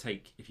 but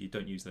if you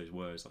don't use those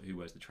words like who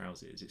wears the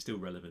trousers, it's still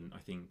relevant, I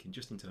think, and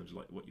just in terms of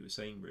like what you were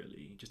saying,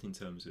 really, just in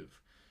terms of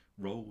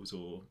roles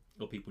or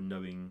people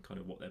knowing kind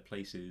of what their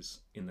place is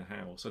in the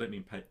house. I don't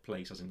mean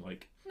place as in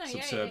like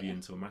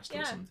subservient or master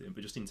or something,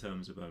 but just in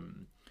terms of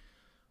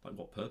like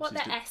what purposes, what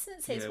their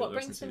essence is, what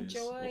brings them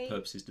joy, what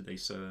purposes do they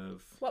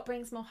serve, what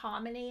brings more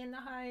harmony in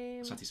the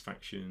home,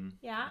 satisfaction,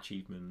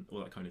 achievement, all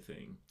that kind of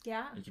thing.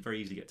 And you can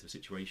very easily get to a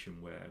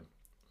situation where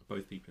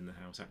both people in the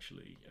house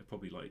actually are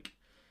probably like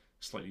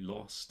slightly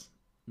lost,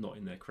 not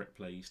in their correct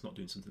place, not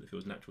doing something that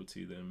feels natural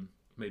to them,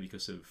 maybe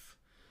because of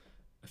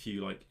a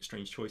few like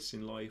strange choices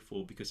in life,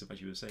 or because of,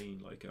 as you were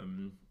saying, like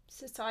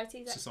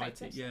society,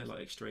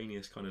 like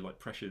extraneous kind of like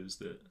pressures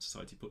that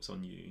society puts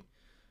on you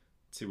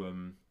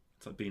to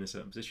like be in a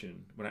certain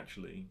position, when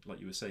actually, like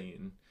you were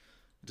saying,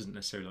 it doesn't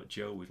necessarily like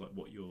gel with like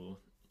what your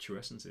true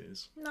essence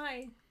is. No.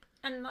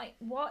 And like,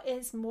 what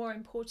is more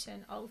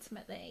important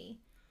ultimately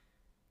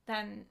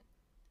than,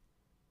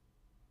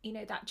 you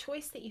know, that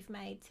choice that you've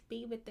made to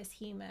be with this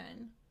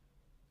human,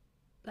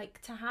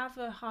 like to have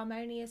a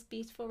harmonious,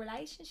 beautiful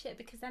relationship,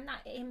 because then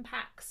that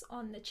impacts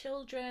on the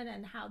children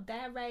and how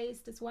they're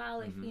raised as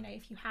well. If you know,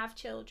 if you have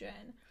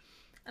children.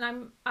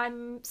 And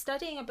I'm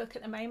studying a book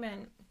at the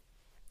moment,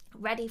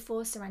 Ready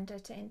for Surrender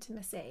to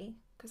Intimacy,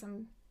 because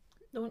I'm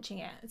launching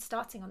it. It's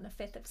starting on the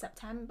 5th of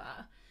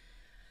September.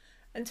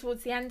 And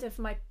towards the end of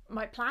my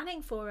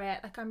planning for it,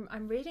 like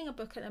I'm reading a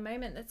book at the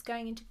moment that's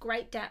going into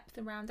great depth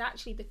around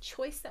actually the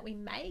choice that we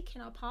make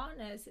in our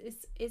partners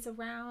is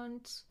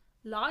around,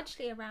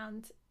 largely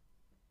around,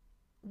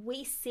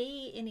 we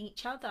see in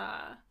each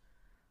other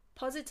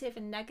positive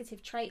and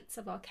negative traits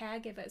of our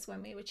caregivers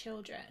when we were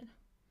children.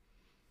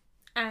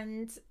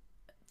 And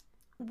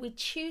we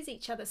choose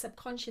each other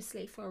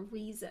subconsciously for a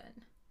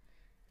reason.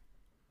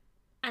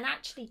 And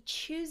actually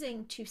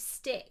choosing to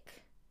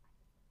stick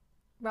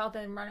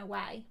rather than run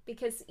away,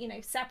 because, you know,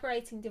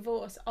 separating,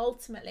 divorce,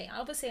 ultimately,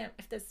 obviously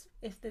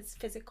if there's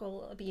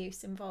physical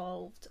abuse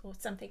involved or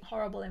something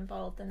horrible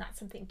involved, then that's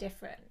something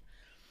different.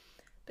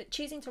 But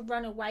choosing to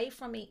run away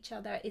from each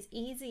other is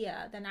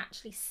easier than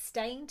actually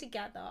staying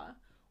together,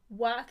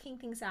 working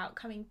things out,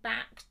 coming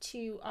back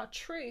to our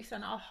truth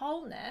and our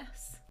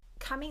wholeness,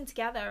 coming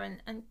together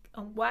and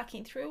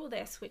working through all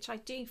this, which I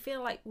do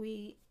feel like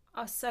we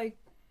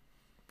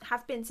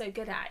have been so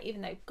good at,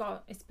 even though,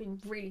 God, it's been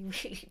really,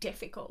 really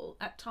difficult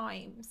at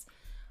times.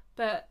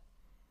 But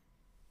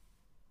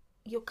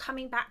you're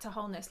coming back to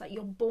wholeness, like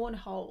you're born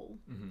whole.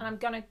 And I'm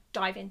going to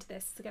dive into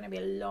this. It's going to be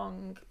a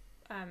long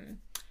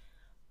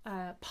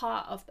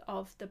part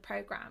of the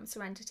program.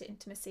 Surrender to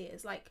Intimacy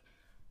is like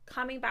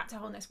coming back to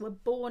wholeness. We're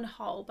born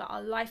whole, but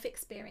our life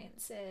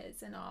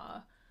experiences and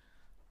our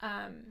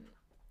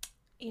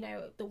you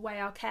know, the way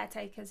our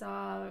caretakers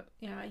are,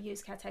 you know, I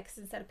use caretakers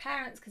instead of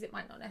parents because it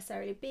might not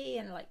necessarily be,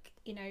 and like,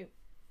 you know,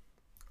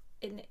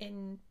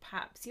 in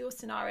perhaps your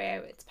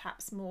scenario, it's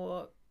perhaps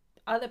more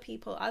other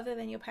people other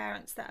than your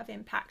parents that have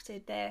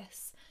impacted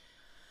this.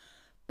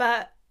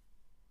 But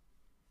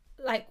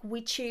like,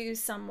 we choose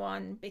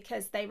someone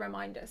because they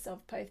remind us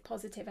of both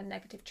positive and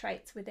negative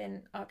traits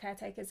within our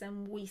caretakers,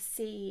 and we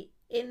see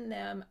in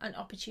them an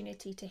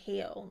opportunity to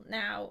heal.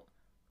 Now,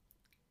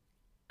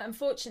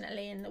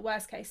 unfortunately, in the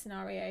worst case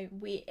scenario,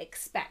 we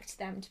expect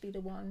them to be the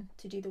one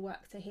to do the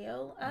work to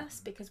heal us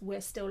because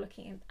we're still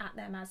looking at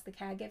them as the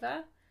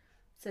caregiver.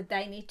 So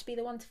they need to be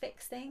the one to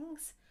fix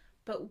things.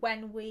 But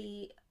when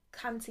we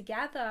come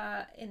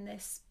together in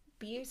this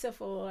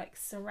beautiful, like,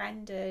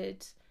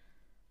 surrendered,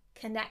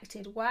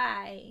 connected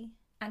way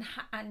and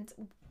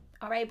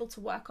are able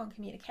to work on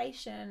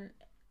communication,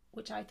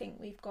 which I think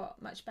we've got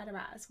much better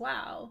at as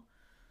well,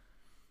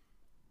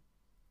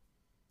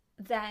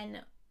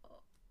 then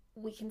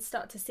we can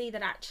start to see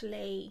that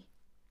actually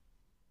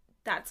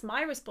that's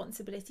my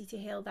responsibility to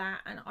heal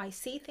that, and I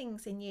see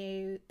things in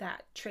you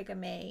that trigger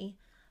me,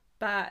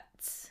 but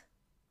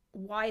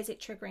why is it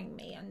triggering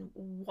me, and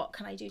what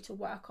can I do to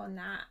work on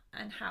that,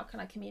 and how can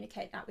I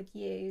communicate that with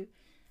you?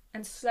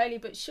 And slowly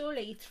but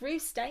surely, through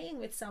staying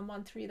with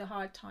someone through the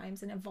hard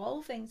times and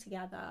evolving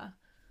together,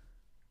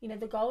 you know,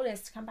 the goal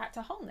is to come back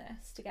to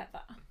wholeness together,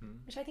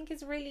 which I think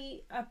is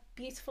really a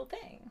beautiful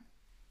thing.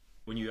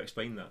 When you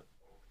explained that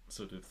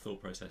sort of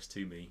thought process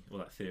to me, or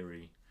that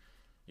theory,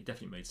 it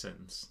definitely made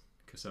sense,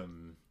 because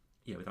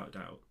yeah, without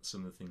doubt,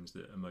 some of the things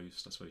that are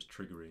most, I suppose,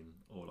 triggering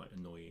or like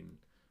annoying,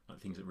 like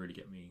things that really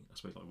get me, I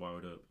suppose, like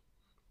wired up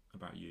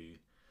about you,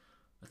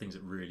 are things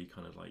that really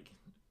kind of like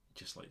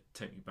just like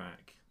take me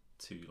back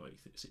to like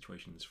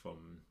situations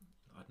from,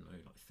 I don't know,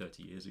 like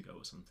 30 years ago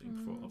or something,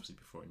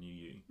 before I knew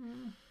you.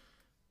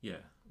 Yeah,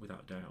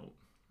 without doubt.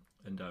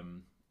 And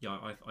yeah,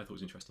 I thought it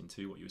was interesting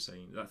too what you were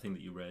saying, that thing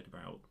that you read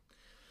about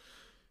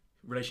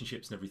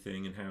relationships and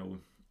everything, and how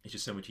it's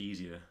just so much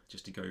easier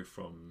just to go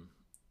from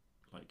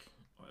like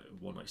a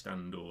one night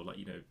stand or like,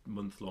 you know,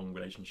 month-long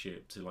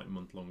relationship to like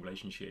month-long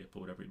relationship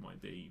or whatever it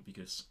might be,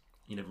 because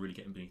you're never really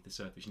getting beneath the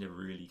surface. You're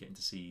never really getting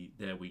to see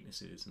their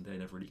weaknesses, and they're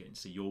never really getting to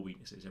see your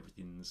weaknesses.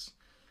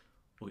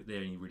 They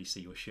only really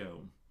see your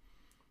shell,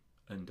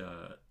 and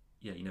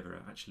yeah, you never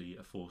actually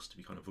are forced to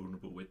be kind of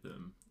vulnerable with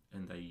them,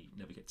 and they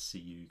never get to see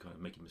you kind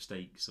of making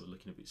mistakes or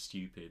looking a bit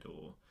stupid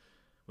or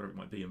whatever it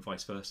might be, and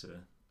vice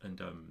versa.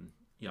 And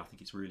yeah, I think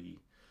that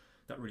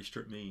really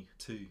struck me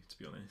too, to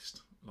be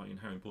honest, like, in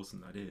how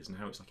important that is, and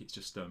how it's like, it's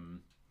just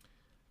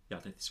yeah, I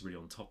think it's really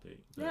on topic.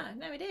 Yeah,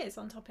 no, it is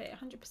on topic,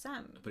 100%.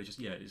 But it's just,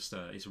 yeah, it's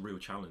a real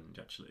challenge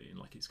actually, and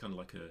like, it's kind of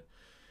like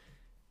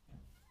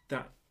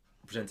that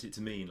presented it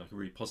to me in like a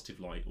really positive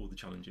light, all the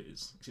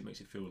challenges, because it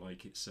makes it feel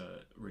like it's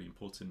really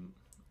important,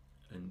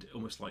 and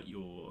almost like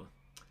you're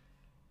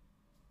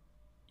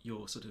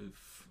sort of,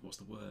 what's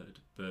the word,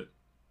 but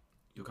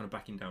you're kind of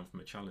backing down from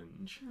a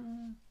challenge,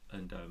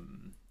 and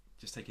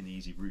just taking the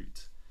easy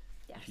route.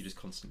 Yes. If you just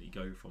constantly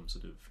go from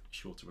sort of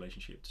shorter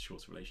relationship to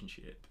shorter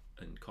relationship,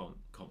 and can't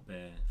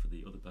bear for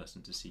the other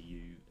person to see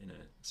you in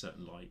a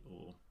certain light,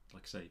 or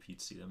like I say, if you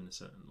see them in a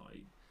certain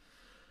light,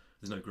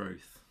 there's no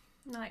growth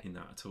in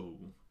that at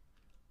all.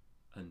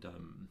 And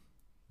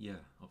yeah,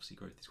 obviously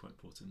growth is quite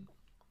important.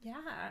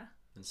 Yeah.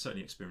 And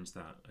certainly experienced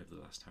that over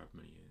the last however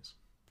many years.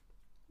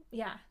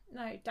 Yeah,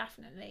 no,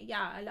 definitely.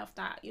 Yeah, I love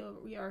that.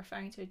 You're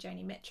referring to a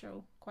Joni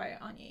Mitchell quote,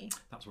 aren't you?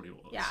 That's what it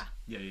was. Yeah.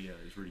 Yeah.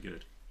 It was really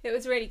good. It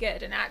was really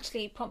good, and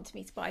actually prompted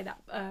me to buy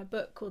that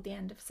book called The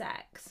End of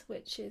Sex,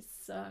 which is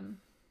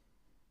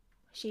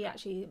she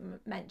actually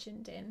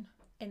mentioned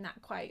in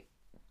that quote,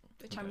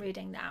 which I'm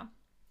reading now.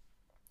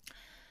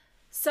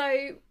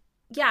 So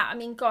yeah, I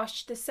mean,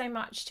 gosh, there's so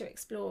much to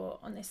explore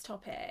on this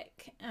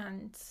topic,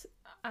 and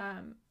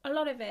a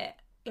lot of it,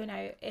 you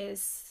know,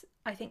 is,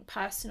 I think,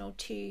 personal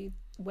to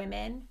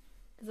women.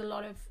 There's a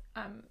lot of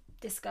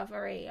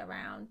discovery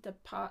around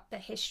the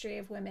history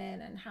of women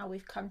and how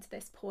we've come to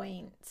this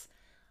point.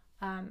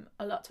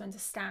 A lot to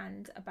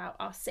understand about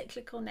our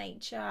cyclical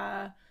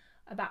nature,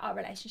 about our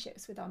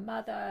relationships with our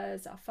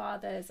mothers, our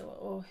fathers,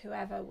 or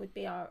whoever would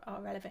be our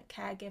relevant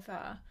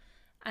caregiver,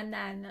 and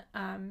then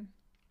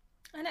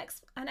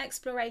an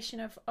exploration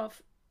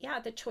of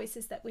the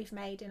choices that we've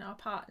made in our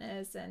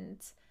partners, and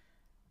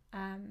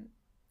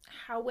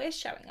how we're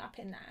showing up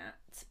in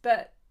that.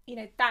 But you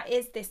know, that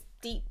is this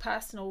deep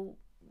personal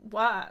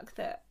work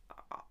that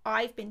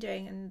I've been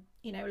doing, and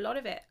you know, a lot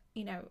of it,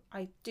 you know,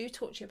 I do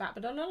talk to you about,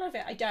 but a lot of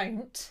it I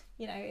don't.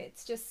 You know,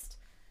 it's just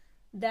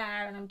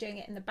there, and I'm doing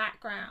it in the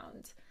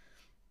background.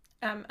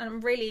 And I'm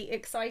really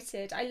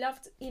excited. I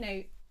loved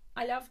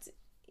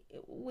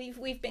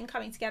we've been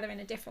coming together in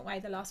a different way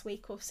the last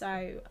week or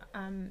so,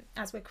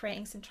 as we're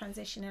creating some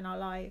transition in our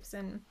lives.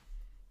 And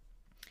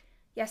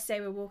yesterday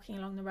we were walking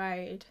along the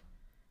road,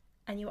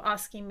 and you were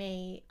asking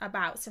me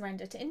about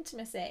surrender to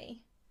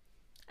intimacy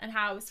and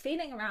how I was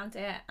feeling around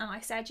it. And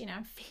I said, you know,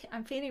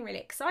 I'm feeling really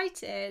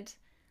excited.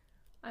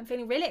 I'm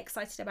feeling really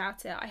excited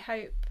about it. I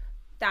hope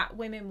that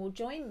women will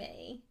join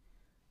me.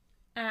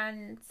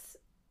 And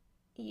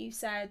you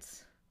said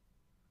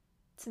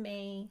to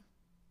me,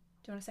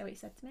 do you want to say what you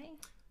said to me?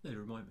 No,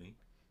 remind me.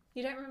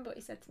 You don't remember what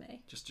you said to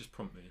me? Just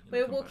prompt me.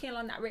 We were walking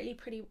along that really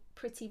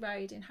pretty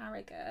road in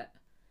Harrogate,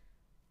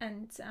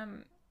 and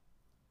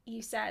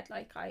you said,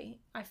 like,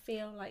 I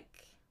feel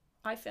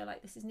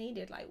like this is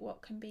needed. Like,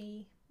 what can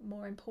be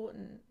more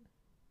important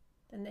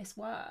than this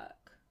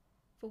work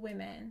for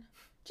women?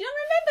 Do you not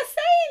remember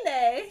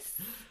saying this?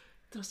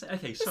 Did I say?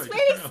 Okay, sorry. It's a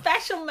really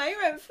special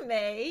moment for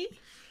me.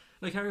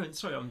 No, carry on.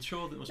 Sorry, I'm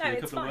sure there must be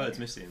a couple of words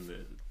missing.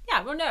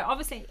 Yeah, well, no,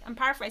 obviously I'm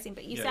paraphrasing,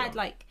 but you said, yeah.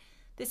 like,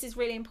 this is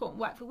really important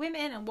work for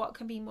women, and what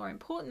can be more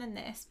important than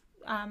this?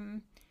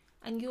 And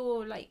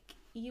you're like,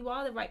 you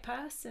are the right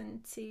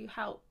person to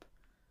help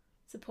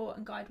support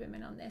and guide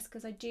women on this,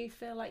 because I do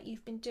feel like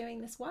you've been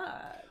doing this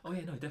work. Oh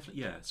yeah, no,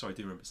 definitely. Yeah, sorry, I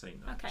do remember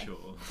saying that. Okay,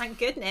 sure. Thank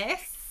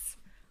goodness.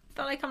 I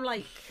feel like I'm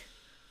like,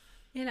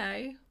 you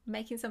know,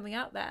 making something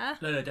up there.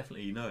 No,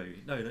 definitely no.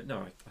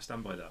 I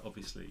stand by that.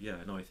 Obviously, yeah.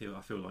 No, I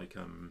feel like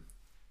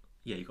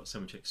yeah, you've got so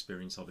much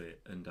experience of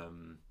it, and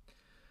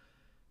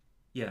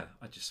yeah,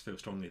 I just feel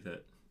strongly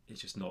that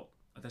it's just not.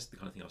 That's the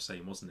kind of thing I was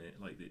saying, wasn't it?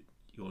 Like that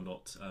you're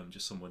not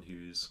just someone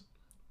who's,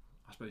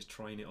 I suppose,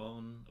 trying it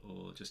on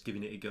or just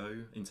giving it a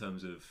go in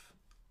terms of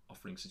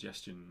offering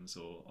suggestions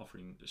or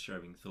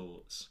sharing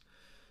thoughts.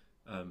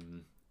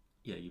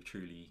 Yeah, you've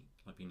truly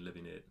like been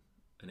living it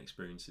and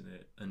experiencing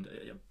it, and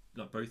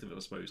like both of us,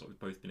 I suppose, like we've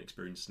both been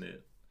experiencing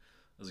it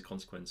as a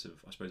consequence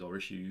of, I suppose, our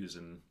issues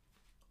and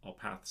our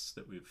paths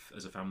that we've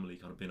as a family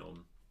kind of been on.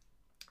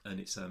 And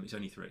it's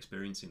only through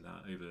experiencing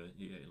that over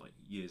like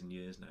years and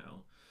years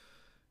now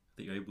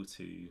that you're able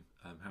to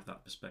have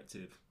that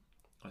perspective,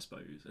 I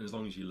suppose. And as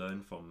long as you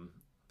learn from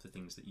the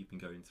things that you've been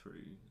going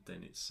through,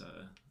 then it's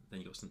then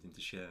you got something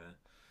to share.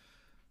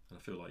 And I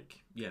feel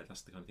like, yeah,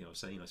 that's the kind of thing I was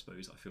saying, I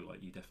suppose. I feel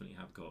like you definitely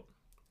have got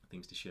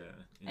things to share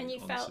on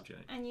the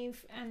subject.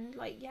 And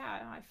like,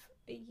 yeah,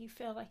 you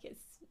feel like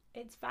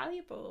it's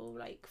valuable,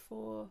 like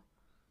for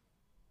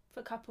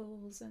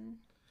couples. And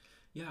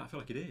yeah, I feel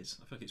like it is.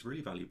 I feel like it's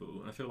really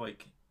valuable, and I feel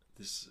like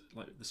there's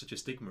such a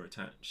stigma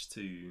attached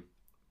to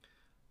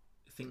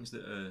things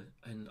that are,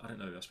 and I don't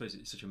know, I suppose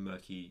it's such a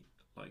murky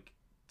like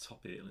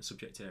topic and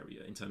subject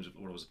area in terms of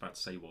what I was about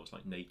to say was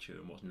like nature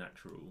and what's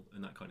natural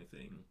and that kind of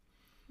thing.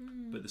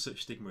 But there's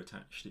such stigma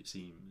attached, it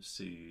seems,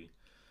 to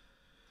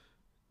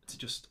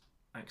just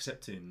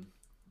accepting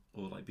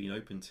or like being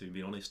open to and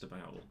being honest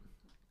about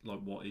like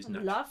what is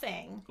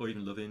loving, or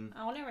even loving,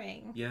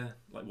 honouring. Yeah,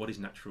 like what is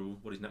natural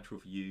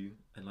for you,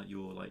 and like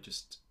your like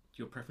just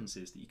your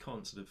preferences that you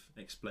can't sort of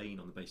explain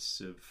on the basis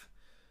of,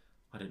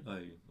 I don't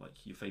know,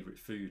 like your favourite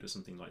food or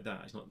something like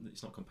that.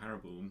 It's not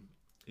comparable.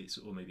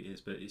 Or maybe it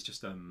is, but it's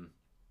just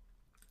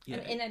yeah,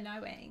 an inner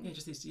knowing. Yeah,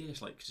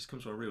 it's like just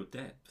comes from a real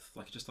depth,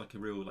 like just like a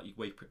real, like you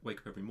wake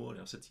up every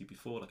morning. I said to you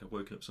before, like I've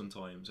woken up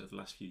sometimes over the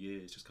last few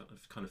years just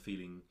kind of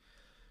feeling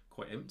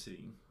quite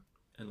empty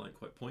and like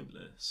quite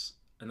pointless,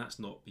 and that's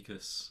not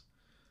because,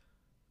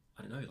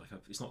 I don't know, like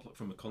it's not like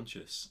from a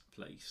conscious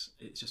place.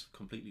 It's just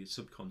completely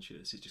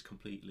subconscious. It's just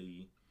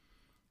completely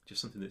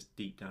just something that's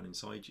deep down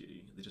inside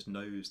you that just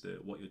knows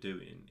that what you're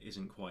doing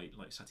isn't quite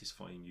like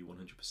satisfying you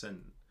 100%,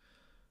 and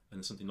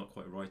there's something not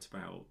quite right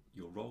about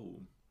your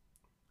role.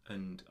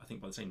 And I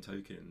think by the same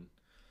token,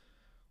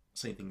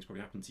 same things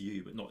probably happen to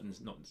you, but not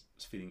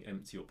feeling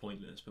empty or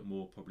pointless, but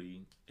more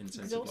probably in the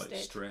sense of like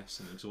stress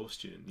and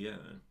exhaustion. Yeah.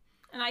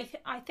 And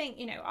I think,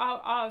 you know,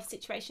 our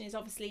situation is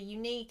obviously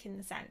unique in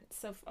the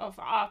sense of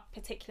our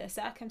particular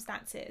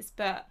circumstances,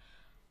 but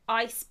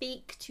I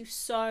speak to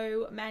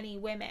so many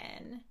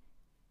women,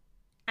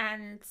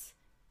 and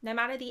no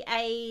matter the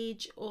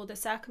age or the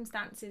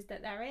circumstances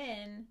that they're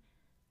in,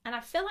 and I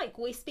feel like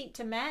we speak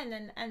to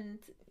men, and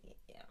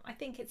I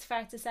think it's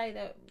fair to say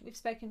that we've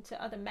spoken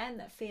to other men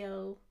that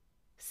feel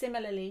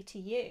similarly to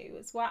you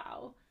as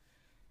well,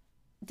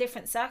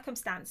 different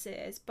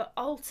circumstances, but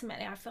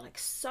ultimately I feel like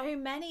so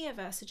many of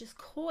us are just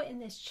caught in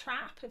this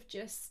trap of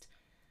just,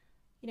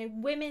 you know,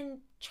 women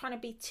trying to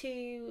be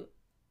too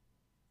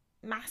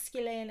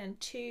masculine and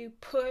too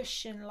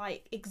push and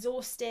like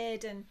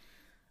exhausted, and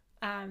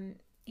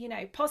you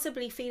know,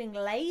 possibly feeling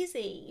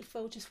lazy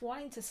for just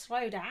wanting to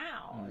slow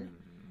down.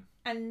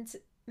 And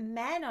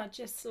men are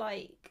just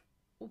like,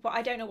 well,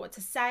 I don't know what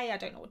to say, I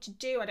don't know what to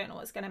do, I don't know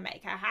what's going to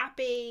make her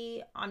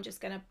happy, I'm just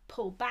going to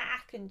pull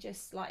back and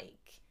just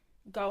like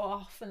go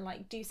off and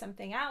like do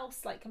something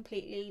else, like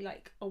completely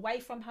like away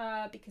from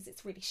her, because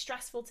it's really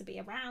stressful to be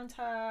around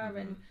her.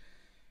 And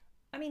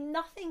I mean,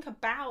 nothing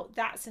about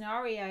that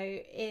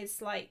scenario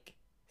is like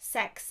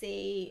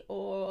sexy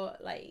or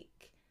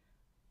like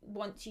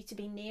wants you to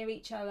be near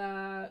each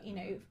other, you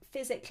know,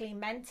 physically,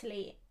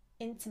 mentally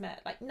intimate,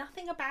 like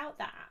nothing about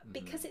that,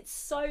 because it's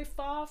so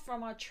far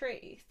from our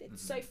truth,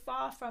 it's so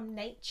far from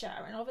nature.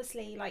 And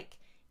obviously like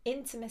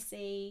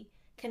intimacy,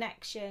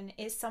 connection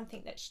is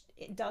something that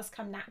it does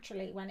come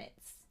naturally when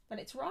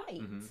it's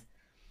right.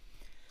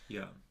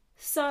 Yeah.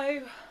 So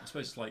I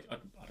suppose it's like, I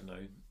don't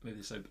know, maybe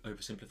it's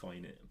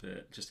oversimplifying it, but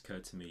it just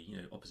occurred to me, you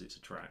know, opposites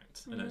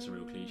attract. I know it's a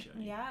real cliche.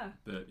 Yeah.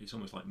 But it's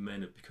almost like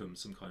men have become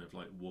some kind of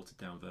like watered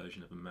down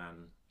version of a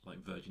man,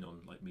 like verging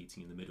on like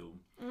meeting in the middle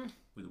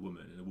with a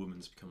woman, and a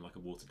woman's become like a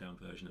watered down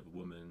version of a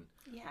woman.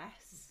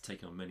 Yes.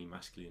 Taking on many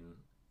masculine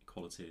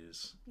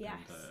qualities and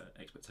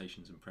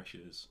expectations and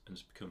pressures, and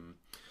it's become,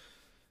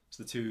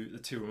 so the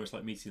two are almost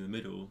like meeting in the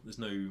middle. There's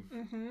no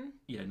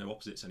no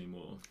opposites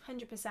anymore.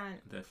 100%.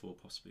 Therefore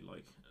possibly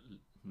like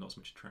not as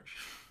much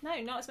attraction. No,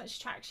 not as much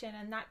attraction.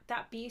 And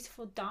that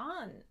beautiful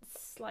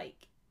dance,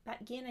 like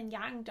that yin and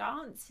yang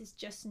dance, is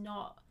just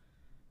not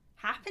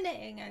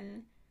happening.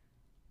 And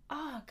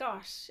oh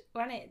gosh,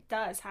 when it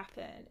does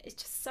happen, it's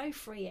just so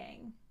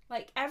freeing.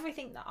 Like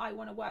everything that I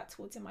want to work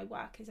towards in my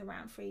work is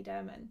around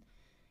freedom and,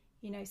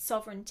 you know,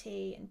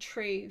 sovereignty and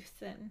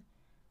truth. And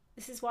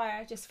this is why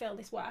I just feel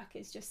this work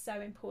is just so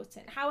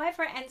important.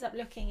 However it ends up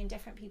looking in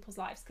different people's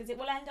lives, because it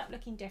will end up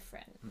looking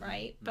different,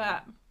 right?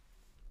 But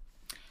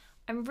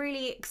I'm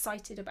really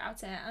excited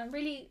about it, and I'm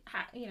really,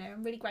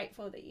 I'm really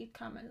grateful that you'd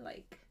come and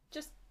like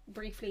just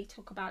briefly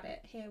talk about it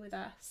here with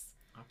us.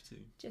 Happy to.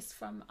 Just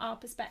from our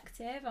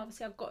perspective.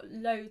 Obviously, I've got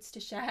loads to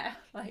share.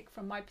 Like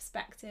from my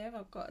perspective,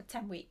 I've got a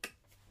 10-week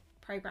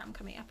program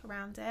coming up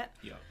around it.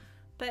 Yeah.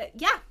 But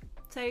yeah,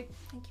 so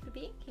thank you for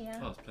being here.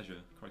 Oh, it's a pleasure.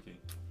 Crikey.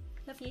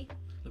 Love you.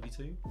 Love you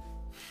too.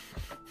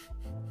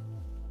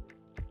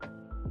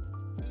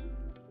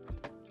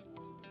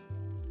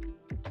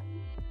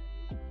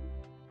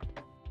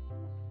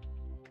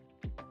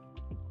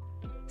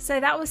 So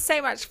that was so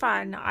much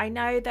fun. I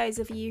know those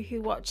of you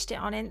who watched it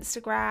on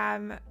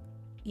Instagram,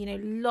 you know,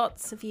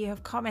 lots of you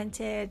have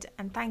commented,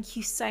 and thank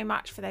you so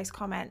much for those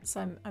comments.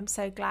 I'm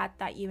so glad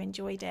that you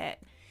enjoyed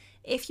it.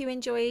 If you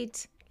enjoyed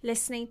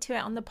listening to it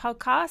on the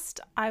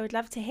podcast, I would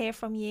love to hear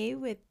from you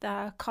with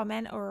a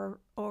comment or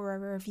a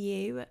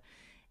review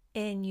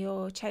in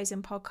your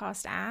chosen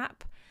podcast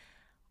app,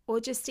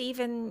 or just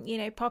even, you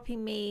know,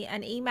 popping me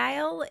an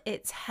email.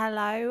 It's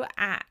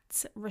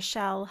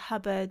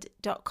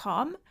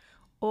hello@rochellehubbard.com,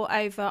 or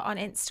over on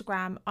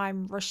Instagram,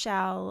 I'm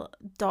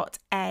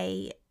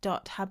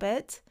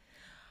rochelle.a.hubbard.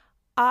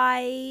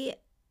 I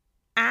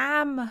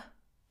am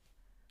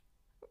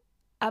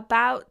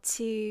about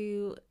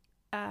to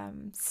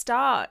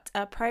start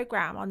a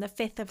program on the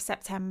 5th of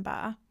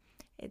September.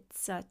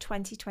 It's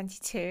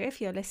 2022 if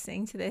you're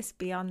listening to this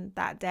beyond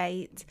that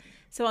date.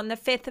 So on the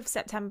 5th of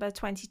September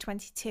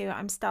 2022,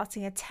 I'm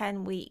starting a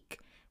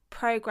 10-week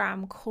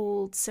program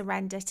called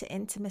Surrender to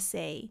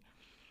Intimacy.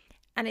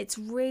 And it's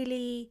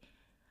really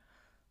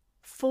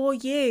for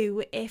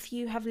you if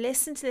you have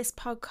listened to this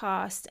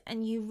podcast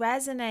and you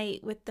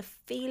resonate with the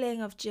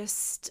feeling of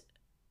just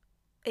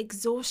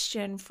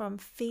exhaustion from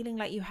feeling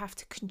like you have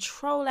to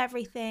control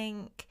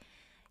everything.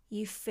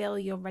 You feel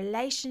your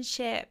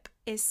relationship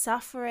is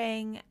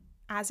suffering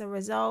as a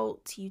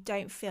result. You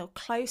don't feel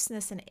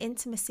closeness and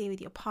intimacy with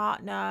your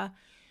partner.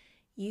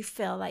 You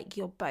feel like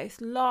you're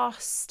both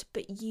lost,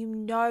 but you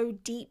know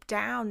deep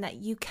down that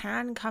you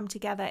can come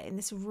together in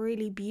this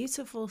really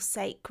beautiful,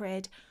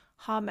 sacred,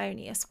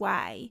 harmonious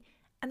way,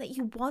 and that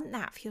you want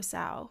that for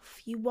yourself.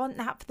 You want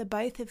that for the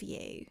both of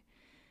you.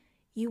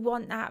 You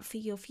want that for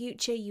your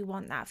future. You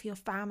want that for your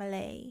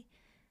family.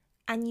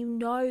 And you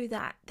know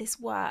that this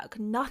work,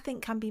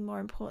 nothing can be more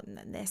important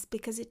than this,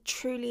 because it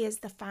truly is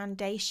the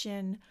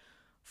foundation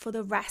for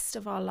the rest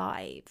of our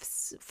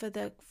lives, for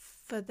the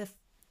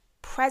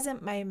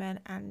present moment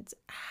and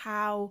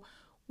how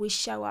we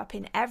show up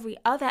in every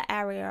other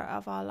area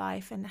of our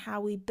life and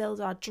how we build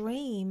our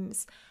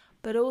dreams,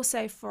 but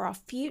also for our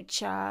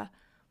future,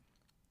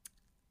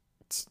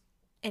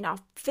 in our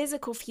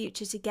physical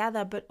future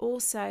together, but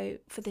also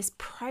for this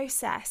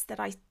process that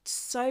I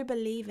so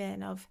believe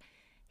in of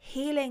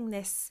healing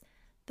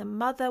the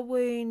mother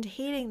wound,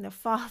 healing the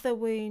father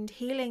wound,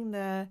 healing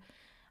the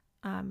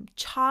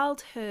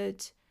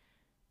childhood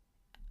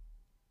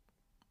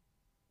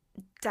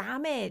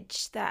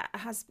damage that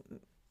has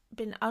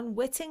been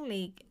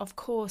unwittingly, of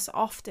course,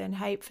 often,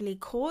 hopefully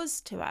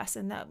caused to us,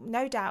 and that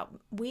no doubt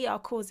we are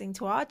causing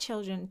to our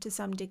children to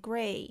some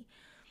degree.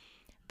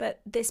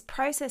 But this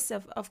process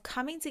of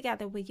coming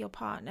together with your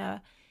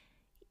partner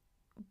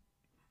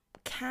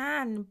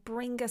can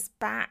bring us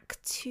back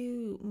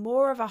to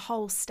more of a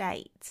whole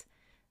state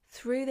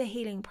through the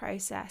healing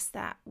process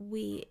that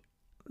we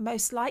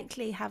most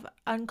likely have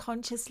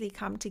unconsciously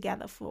come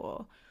together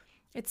for.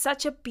 It's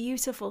such a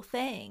beautiful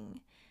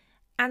thing.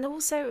 And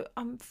also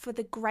for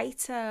the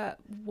greater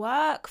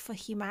work for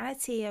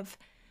humanity of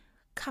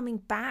coming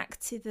back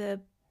to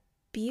the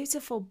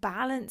beautiful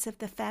balance of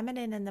the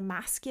feminine and the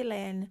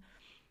masculine.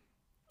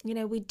 You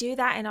know, we do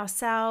that in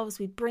ourselves,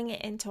 we bring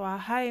it into our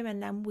home,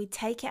 and then we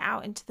take it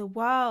out into the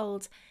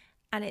world.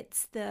 And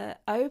it's the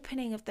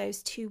opening of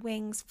those two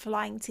wings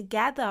flying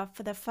together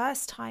for the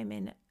first time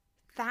in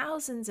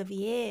thousands of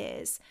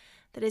years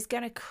that is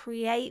going to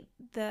create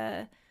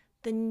the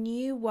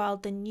new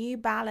world, the new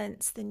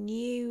balance, the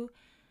new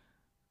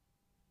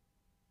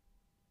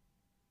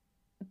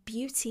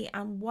beauty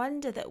and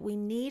wonder that we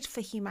need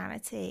for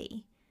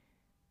humanity.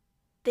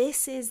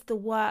 This is the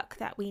work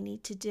that we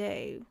need to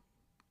do.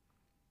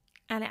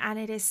 And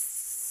it is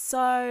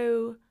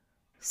so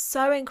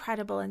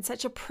incredible and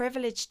such a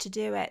privilege to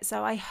do it.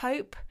 So I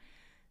hope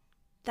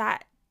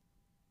that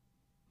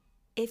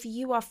if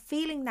you are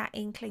feeling that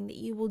inkling, that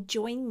you will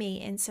join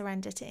me in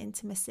Surrender to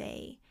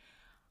Intimacy.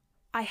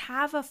 I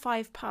have a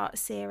 5-part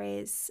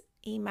series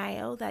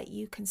email that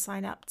you can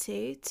sign up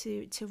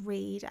to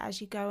read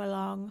as you go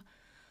along.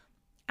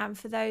 And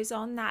for those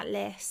on that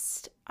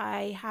list,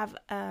 I have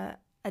a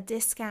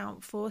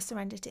discount for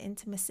Surrender to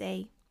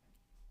Intimacy,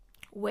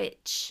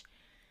 which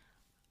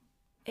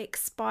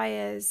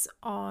expires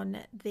on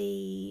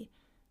the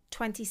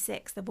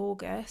 26th of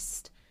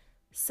August.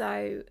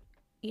 So,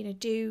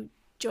 do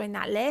join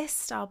that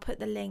list. I'll put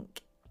the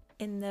link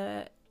in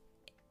the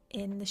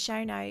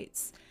show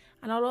notes,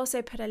 and I'll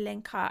also put a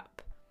link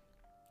up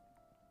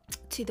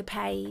to the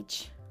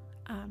page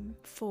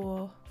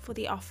for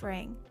the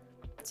offering,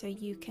 so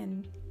you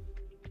can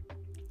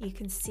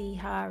see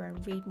her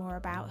and read more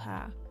about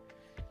her.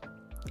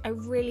 I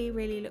really,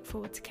 really look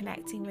forward to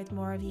connecting with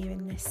more of you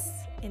in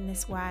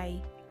this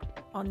way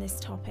on this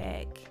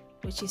topic,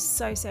 which is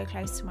so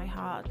close to my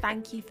heart.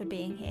 Thank you for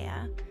being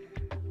here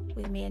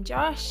with me and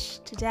Josh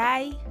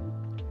today.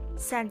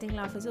 Sending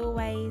love as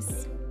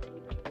always.